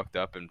isn't that fucked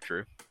up and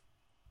true?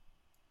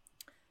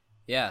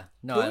 Yeah,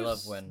 no, I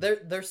love when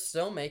they're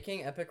still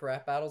making epic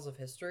rap battles of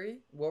history.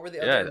 What were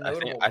the other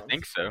notable ones? I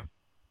think so.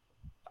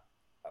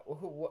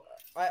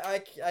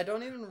 I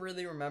don't even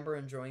really remember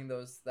enjoying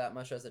those that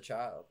much as a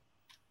child.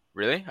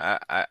 Really?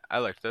 I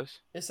liked those.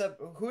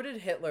 Except, who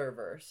did Hitler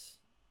verse?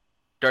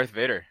 Darth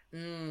Vader.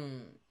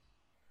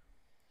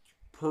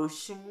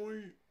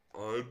 Personally,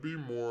 I'd be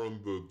more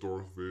on the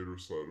Darth Vader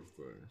side of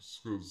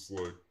things. Because,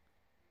 like,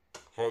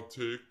 hot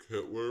take,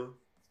 Hitler.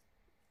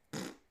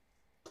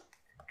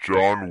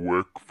 John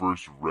Wick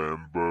vs.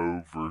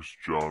 Rambo vs.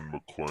 John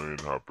McClane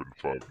happened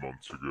 5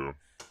 months ago.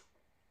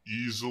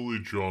 Easily,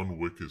 John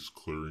Wick is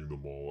clearing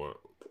them all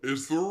out.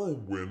 Is there a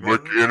winner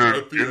like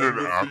at the end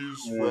of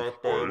these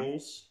rap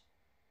battles?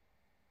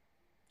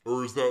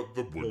 Or is that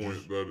the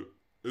point that...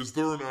 Is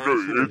there an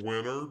actual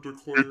winner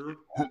declared?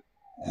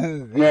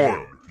 Who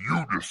won?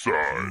 You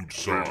decide.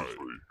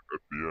 Seriously,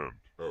 at the end.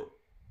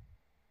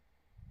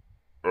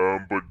 Oh.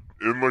 But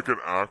in like an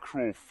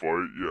actual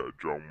fight, yeah,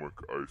 John Wick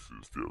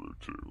ices the other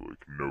two.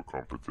 Like, no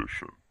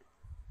competition.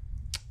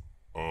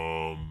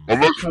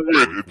 Unless you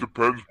win, it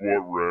depends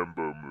what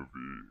Rambo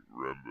movie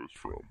Rambo's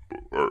from. But,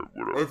 alright,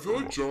 whatever. I feel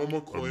like John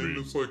McClane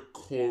is like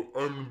close.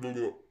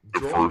 The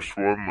first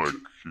one, like,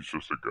 he's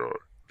just a guy.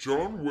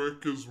 John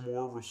Wick is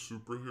more of a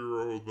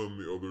superhero than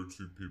the other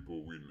two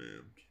people we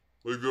named.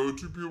 Like, the other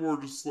two people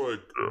are just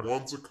like,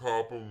 one's a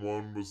cop and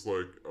one was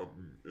like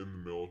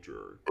in the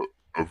military.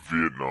 A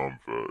Vietnam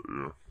vet,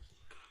 yeah.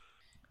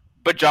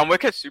 But John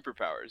Wick has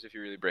superpowers if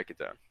you really break it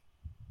down.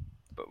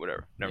 But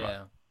whatever, never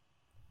mind.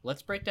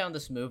 Let's break down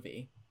this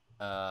movie.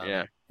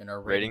 In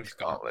our ratings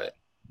gauntlet.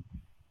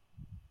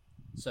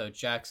 So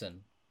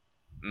Jackson,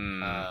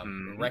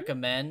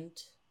 recommend,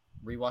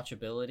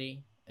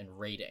 rewatchability, and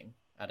rating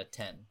out of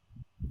 10.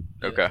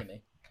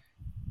 Okay.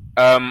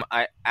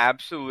 I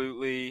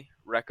absolutely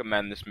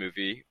recommend this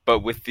movie, but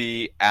with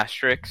the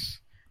asterisks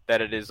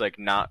that it is like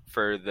not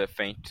for the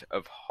faint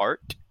of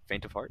heart.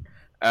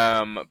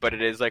 But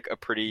it is like a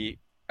pretty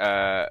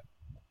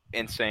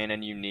insane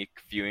and unique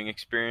viewing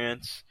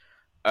experience.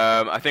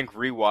 I think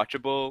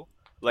rewatchable,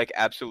 like,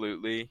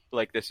 absolutely.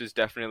 Like, this is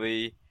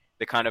definitely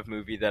the kind of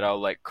movie that I'll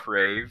like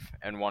crave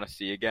and want to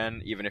see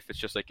again, even if it's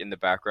just like in the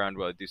background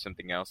while I do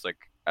something else. Like,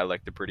 I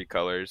like the pretty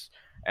colors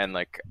and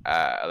like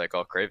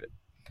I'll crave it.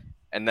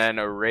 And then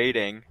a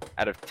rating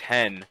out of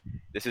 10.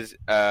 This is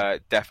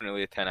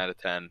definitely a 10 out of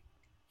 10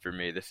 for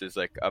me. This is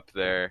like up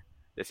there.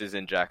 This is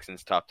in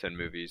Jackson's top 10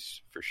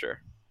 movies for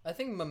sure. I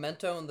think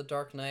Memento and The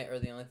Dark Knight are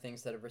the only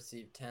things that have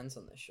received 10s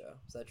on this show.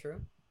 Is that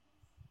true?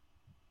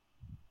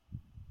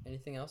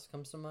 Anything else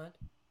comes to mind?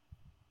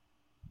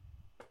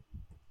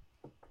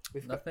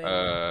 We've nothing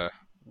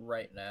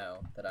right now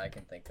that I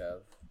can think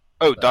of.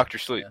 Oh, Dr.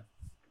 Sleep.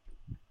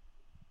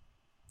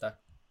 Yeah.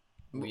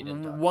 We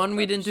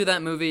didn't do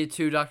that movie.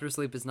 2, Dr.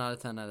 Sleep is not a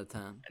 10 out of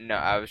 10. No,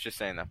 I was just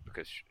saying that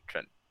because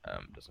Trent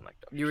doesn't like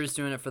Dr. You were just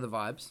doing it for the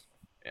vibes?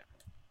 Yeah.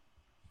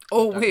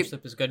 Oh, Dr.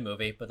 Sleep is a good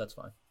movie, but that's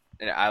fine.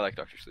 And I like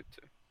Dr. Sleep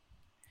too.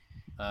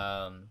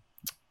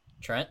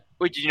 Trent?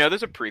 Wait, did you know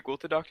there's a prequel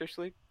to Dr.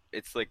 Sleep?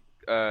 It's like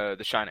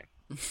The Shining.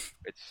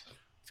 It's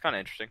kind of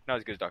interesting. Not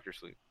as good as Dr.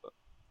 Sleep, but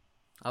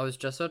I was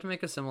just about to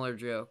make a similar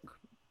joke.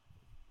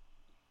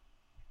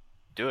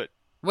 Do it.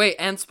 Wait,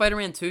 and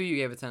Spider-Man 2, you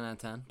gave it 10 out of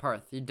 10.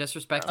 Parth, you're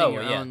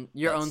disrespecting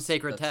your own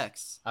sacred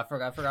texts. I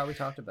forgot we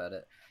talked about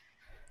it.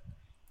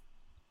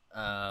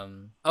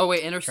 Oh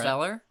wait,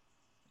 Interstellar?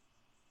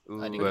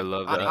 Ooh, I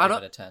love that. I give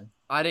it a 10.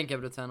 I didn't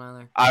give it a 10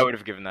 either. I would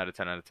have given that a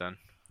 10 out of 10.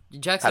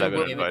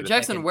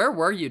 Jackson, where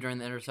were you during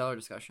the Interstellar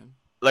discussion?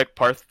 Like,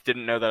 Parth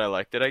didn't know that I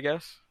liked it, I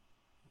guess.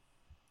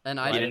 And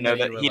he didn't know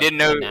that.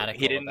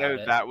 He didn't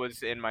know that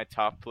was in my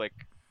top like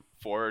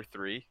 4 or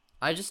 3.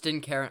 I just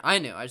didn't care. I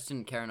knew. I just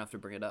didn't care enough to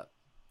bring it up.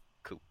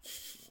 Cool.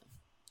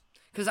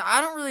 Because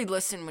I don't really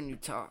listen when you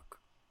talk.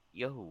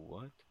 Yo,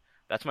 what?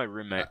 That's my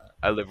roommate.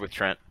 I live with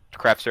Trent.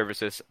 Craft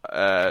Services,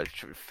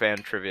 fan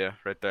trivia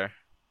right there.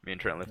 Me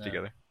and Trent live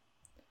together.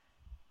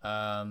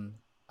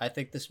 I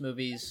think this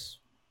movie's...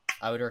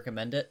 I would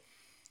recommend it.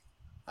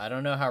 I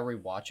don't know how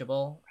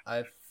rewatchable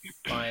I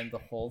find the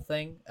whole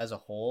thing as a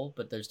whole,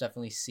 but there's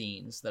definitely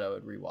scenes that I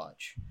would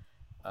rewatch.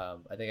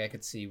 I think I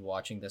could see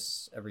watching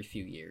this every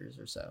few years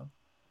or so.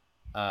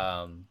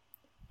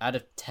 Out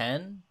of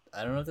 10,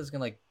 I don't know if this is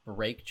gonna like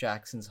break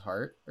Jackson's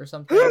heart or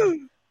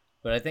something,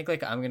 but I think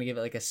like I'm gonna give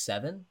it like a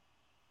 7.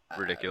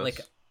 Ridiculous.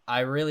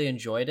 I really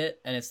enjoyed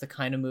it, and it's the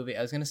kind of movie,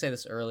 I was gonna say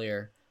this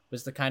earlier,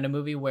 was the kind of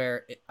movie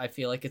where I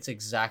feel like it's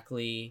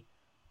exactly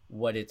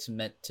what it's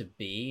meant to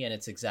be, and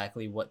it's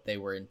exactly what they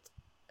were,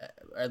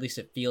 or at least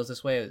it feels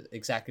this way,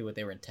 exactly what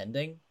they were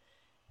intending.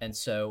 And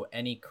so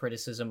any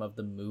criticism of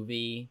the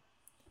movie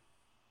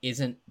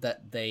isn't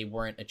that they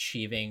weren't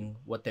achieving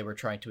what they were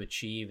trying to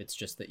achieve, it's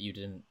just that you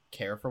didn't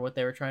care for what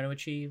they were trying to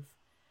achieve.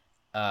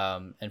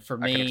 And for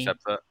me, I can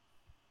accept that.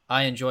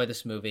 I enjoy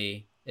this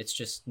movie. It's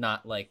just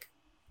not like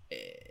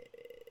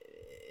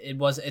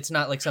it's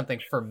not like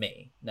something for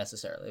me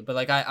necessarily, but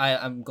like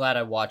I'm glad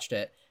I watched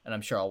it, and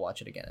I'm sure I'll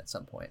watch it again at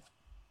some point.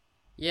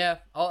 Yeah,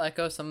 I'll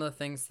echo some of the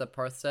things that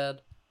Parth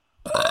said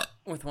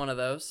with one of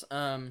those.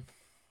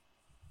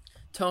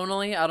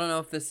 Tonally, I don't know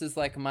if this is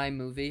like my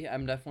movie.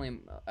 I'm definitely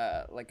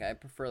like I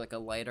prefer like a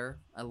lighter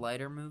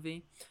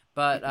movie,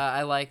 but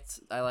I liked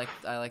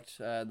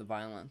the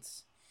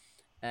violence,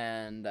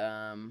 and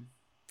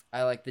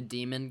I like the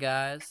demon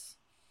guys,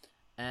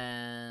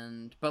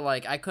 but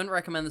like I couldn't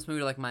recommend this movie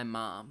to like my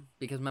mom,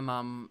 because my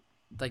mom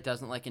like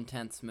doesn't like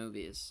intense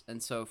movies,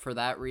 and so for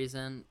that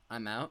reason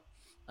I'm out.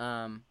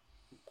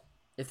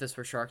 If this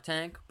were Shark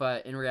Tank,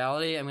 but in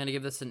reality I'm gonna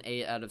give this an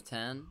 8 out of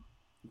 10.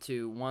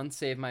 To 1,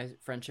 save my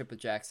friendship with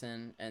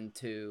Jackson, and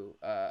 2,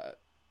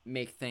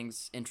 make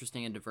things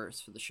interesting and diverse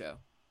for the show.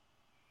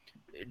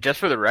 Just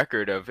for the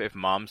record of if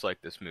moms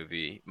like this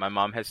movie, my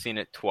mom has seen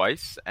it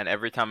twice, and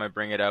every time I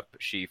bring it up,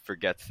 she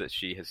forgets that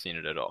she has seen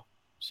it at all.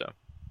 So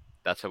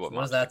that's what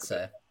does that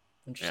say?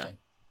 Interesting.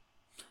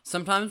 Yeah.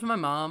 Sometimes my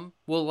mom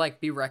will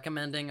like be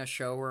recommending a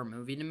show or a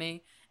movie to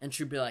me, and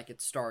she'll be like,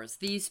 it stars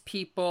these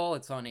people,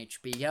 it's on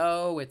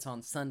HBO, it's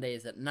on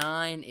Sundays at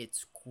 9,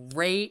 it's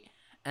great.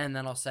 And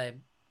then I'll say,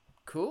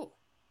 cool,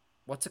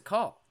 what's it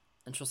called?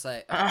 And she'll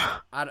say, my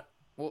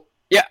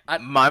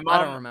mom,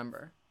 I don't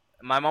remember.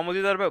 My mom will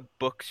do that about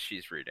books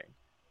she's reading,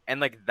 and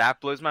like that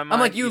blows my mind. I'm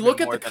like, you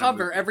look at the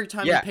cover every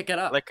time you pick it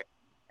up. Like,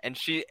 and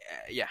she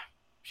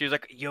was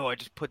like, yo, I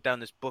just put down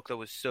this book that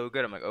was so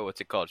good. I'm like, oh, what's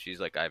it called? She's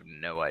like, I have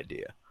no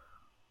idea.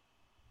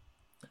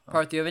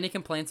 Parth, do you have any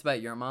complaints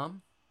about your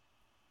mom?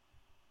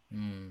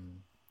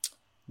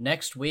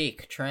 Next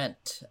week,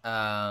 Trent,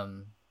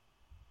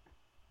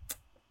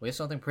 we have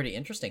something pretty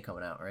interesting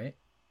coming out, right?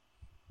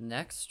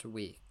 Next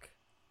week.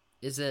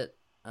 Is it,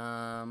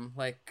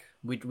 like...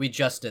 We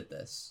just did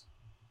this.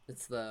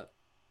 It's the...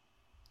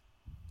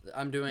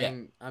 I'm doing the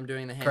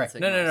hand correct.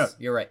 signals. No.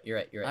 You're right.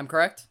 I'm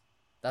correct?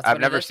 I've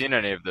never seen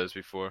any of those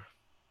before.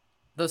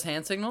 Those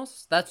hand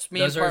signals? That's me.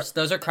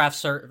 Those are Craft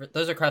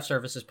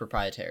Services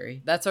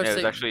proprietary. That's our.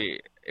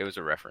 It was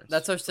a reference.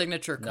 That's our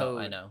signature code.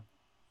 No, I know.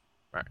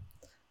 Right.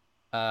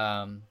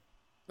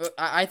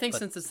 I think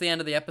since it's the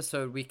end of the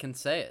episode, we can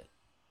say it.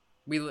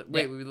 We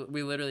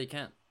literally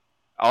can.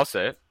 I'll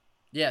say it.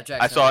 Yeah,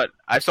 Jackson.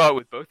 I saw it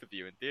with both of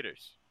you in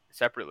theaters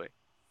separately.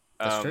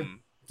 That's true.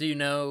 Do you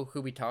know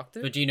who we talked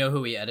to? But do you know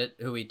who we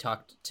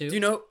talked to? Do you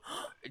know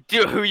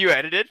who you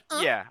edited?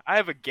 Yeah, I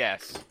have a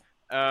guess.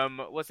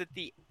 Was it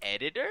the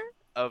editor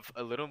of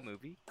a little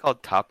movie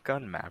called Top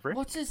Gun Maverick?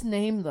 What's his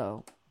name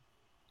though?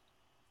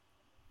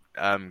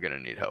 I'm gonna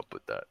need help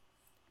with that.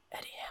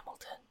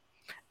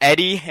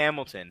 Eddie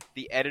Hamilton,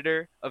 the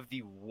editor of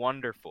the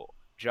wonderful,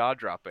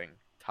 jaw-dropping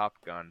Top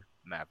Gun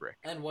Maverick.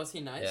 And was he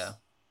nice? Yeah.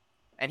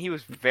 And he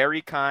was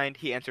very kind.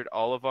 He answered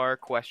all of our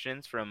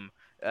questions, from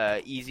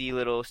easy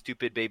little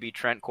stupid baby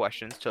Trent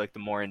questions to like the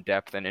more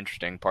in-depth and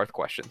interesting Parth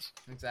questions.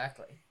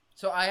 Exactly.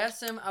 So I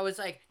asked him, I was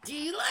like, do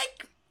you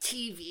like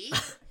TV?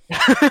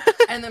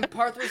 And then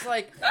Parth was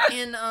like,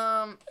 in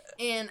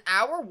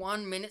hour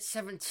 1 minute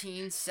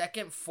 17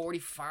 second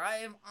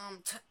 45,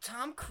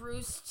 Tom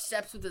Cruise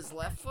steps with his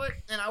left foot,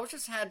 and I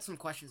just had some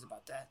questions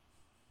about that.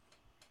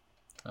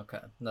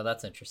 Okay, no,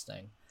 that's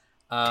interesting.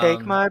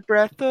 Take my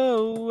breath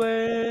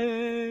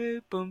away.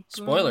 Boom, boom.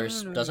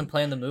 Spoilers, doesn't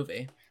play in the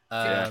movie.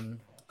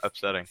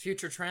 Upsetting.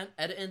 Future Trent,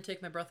 edit in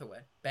Take My Breath Away.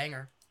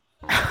 Banger.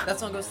 That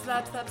song goes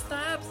slap, slap,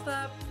 slap,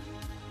 slap.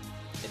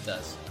 It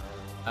does.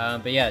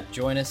 But yeah,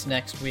 join us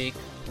next week.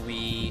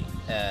 We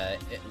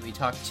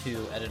talked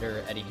to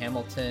editor Eddie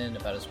Hamilton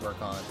about his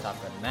work on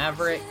Top Gun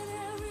Maverick.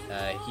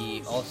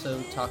 He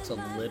also talks a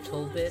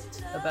little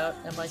bit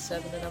about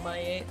MI7 and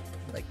MI8.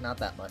 Like, not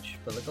that much,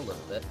 but like a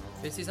little bit.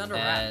 Because he's under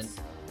wraps.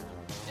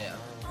 Yeah.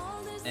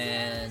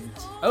 And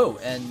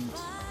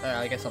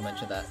I guess I'll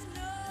mention that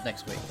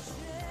next week.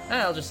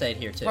 I'll just say it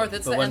here too. Parth,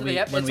 it's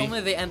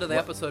only the end of the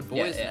episode,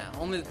 boys. Now,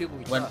 only the people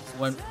we trust.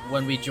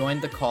 When we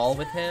joined the call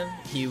with him,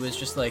 he was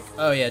just like,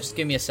 "Oh yeah, just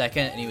give me a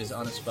second," and he was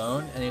on his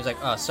phone, and he was like,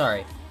 "Oh,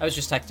 sorry, I was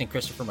just texting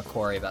Christopher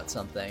McQuarrie about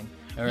something."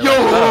 And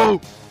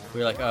we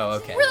were like, "Oh,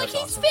 okay." We're like, that's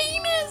he's awesome.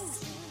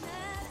 famous.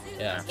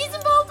 Yeah. He's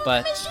involved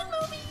with mission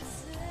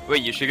movies.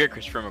 Wait, you should get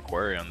Christopher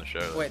McQuarrie on the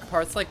show. Wait,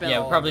 Parth's like been Yeah,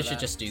 all we probably over should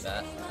that. just do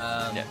that.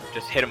 Yeah,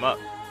 just hit him up.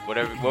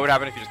 Whatever. What would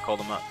happen if you just called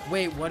him up?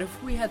 Wait, what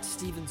if we had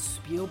Steven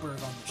Spielberg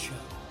on the show?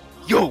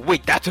 Yo,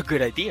 wait, that's a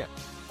good idea.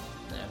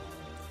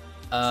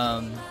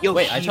 Yo,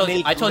 wait, I told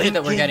you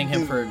that we're getting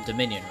him for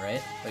Dominion,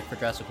 right? Like for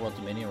Jurassic World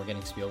Dominion, we're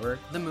getting Spielberg.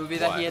 The movie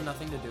that he had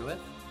nothing to do with.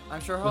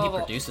 I'm sure he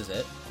produces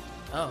it.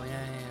 Oh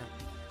yeah.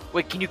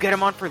 Wait, can you get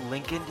him on for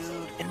Lincoln,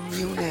 dude? In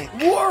Munich.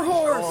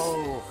 Warhorse.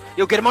 Oh.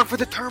 Yo, get him on for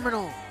The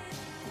Terminal.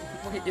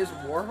 Wait, is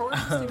Warhorse a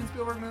Steven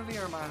Spielberg movie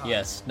or am I high?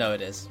 Yes, no,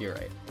 it is. You're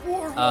right.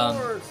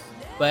 Warhorse.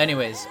 But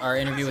anyways, our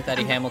interview with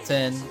Eddie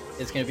Hamilton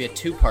is going to be a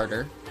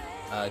two-parter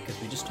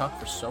because we just talked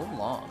for so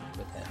long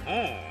with him.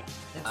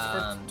 It's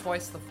for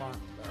twice the fun.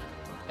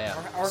 Yeah.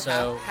 Or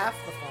so half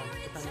the fun,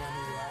 depending on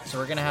who you ask. So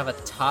we're gonna have a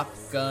Top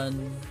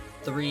Gun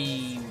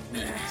 3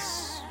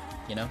 weeks,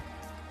 you know.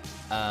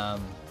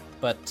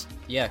 But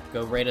yeah,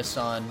 go rate us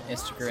on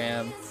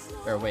Instagram.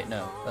 Or wait,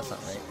 no, that's not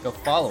right. Go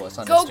follow us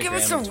on Instagram. Go give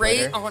us a and rate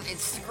Twitter. on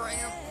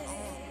Instagram.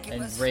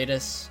 And rate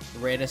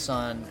us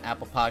on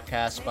Apple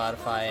Podcasts,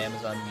 Spotify,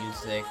 Amazon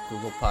Music,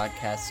 Google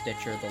Podcasts,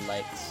 Stitcher, the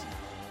likes.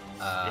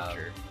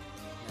 Stitcher.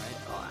 Right?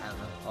 Oh, I don't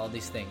know. All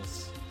these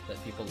things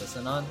that people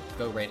listen on.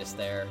 Go rate us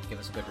there. Give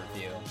us a good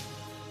review.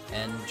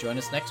 And join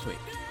us next week.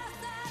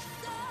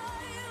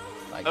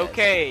 Bye, guys.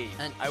 Okay,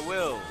 And- I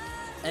will.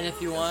 And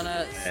if you want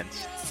to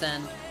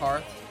send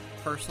Parth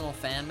personal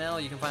fan mail,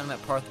 you can find him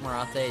at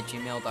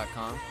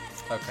parthmarate@gmail.com.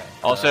 Okay.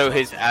 Also,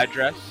 his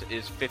address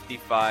is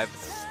 55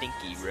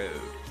 Stinky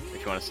Road,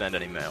 if you want to send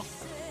any mail.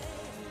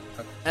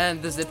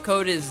 And the zip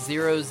code is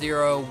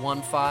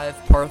 0015.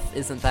 Parth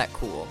isn't that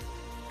cool.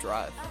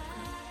 Drive.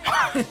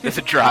 There's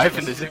a drive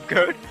in the zip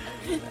code?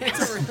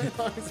 It's a really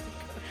long zip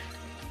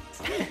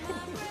code.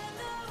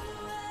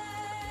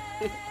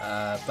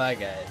 Bye,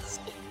 guys.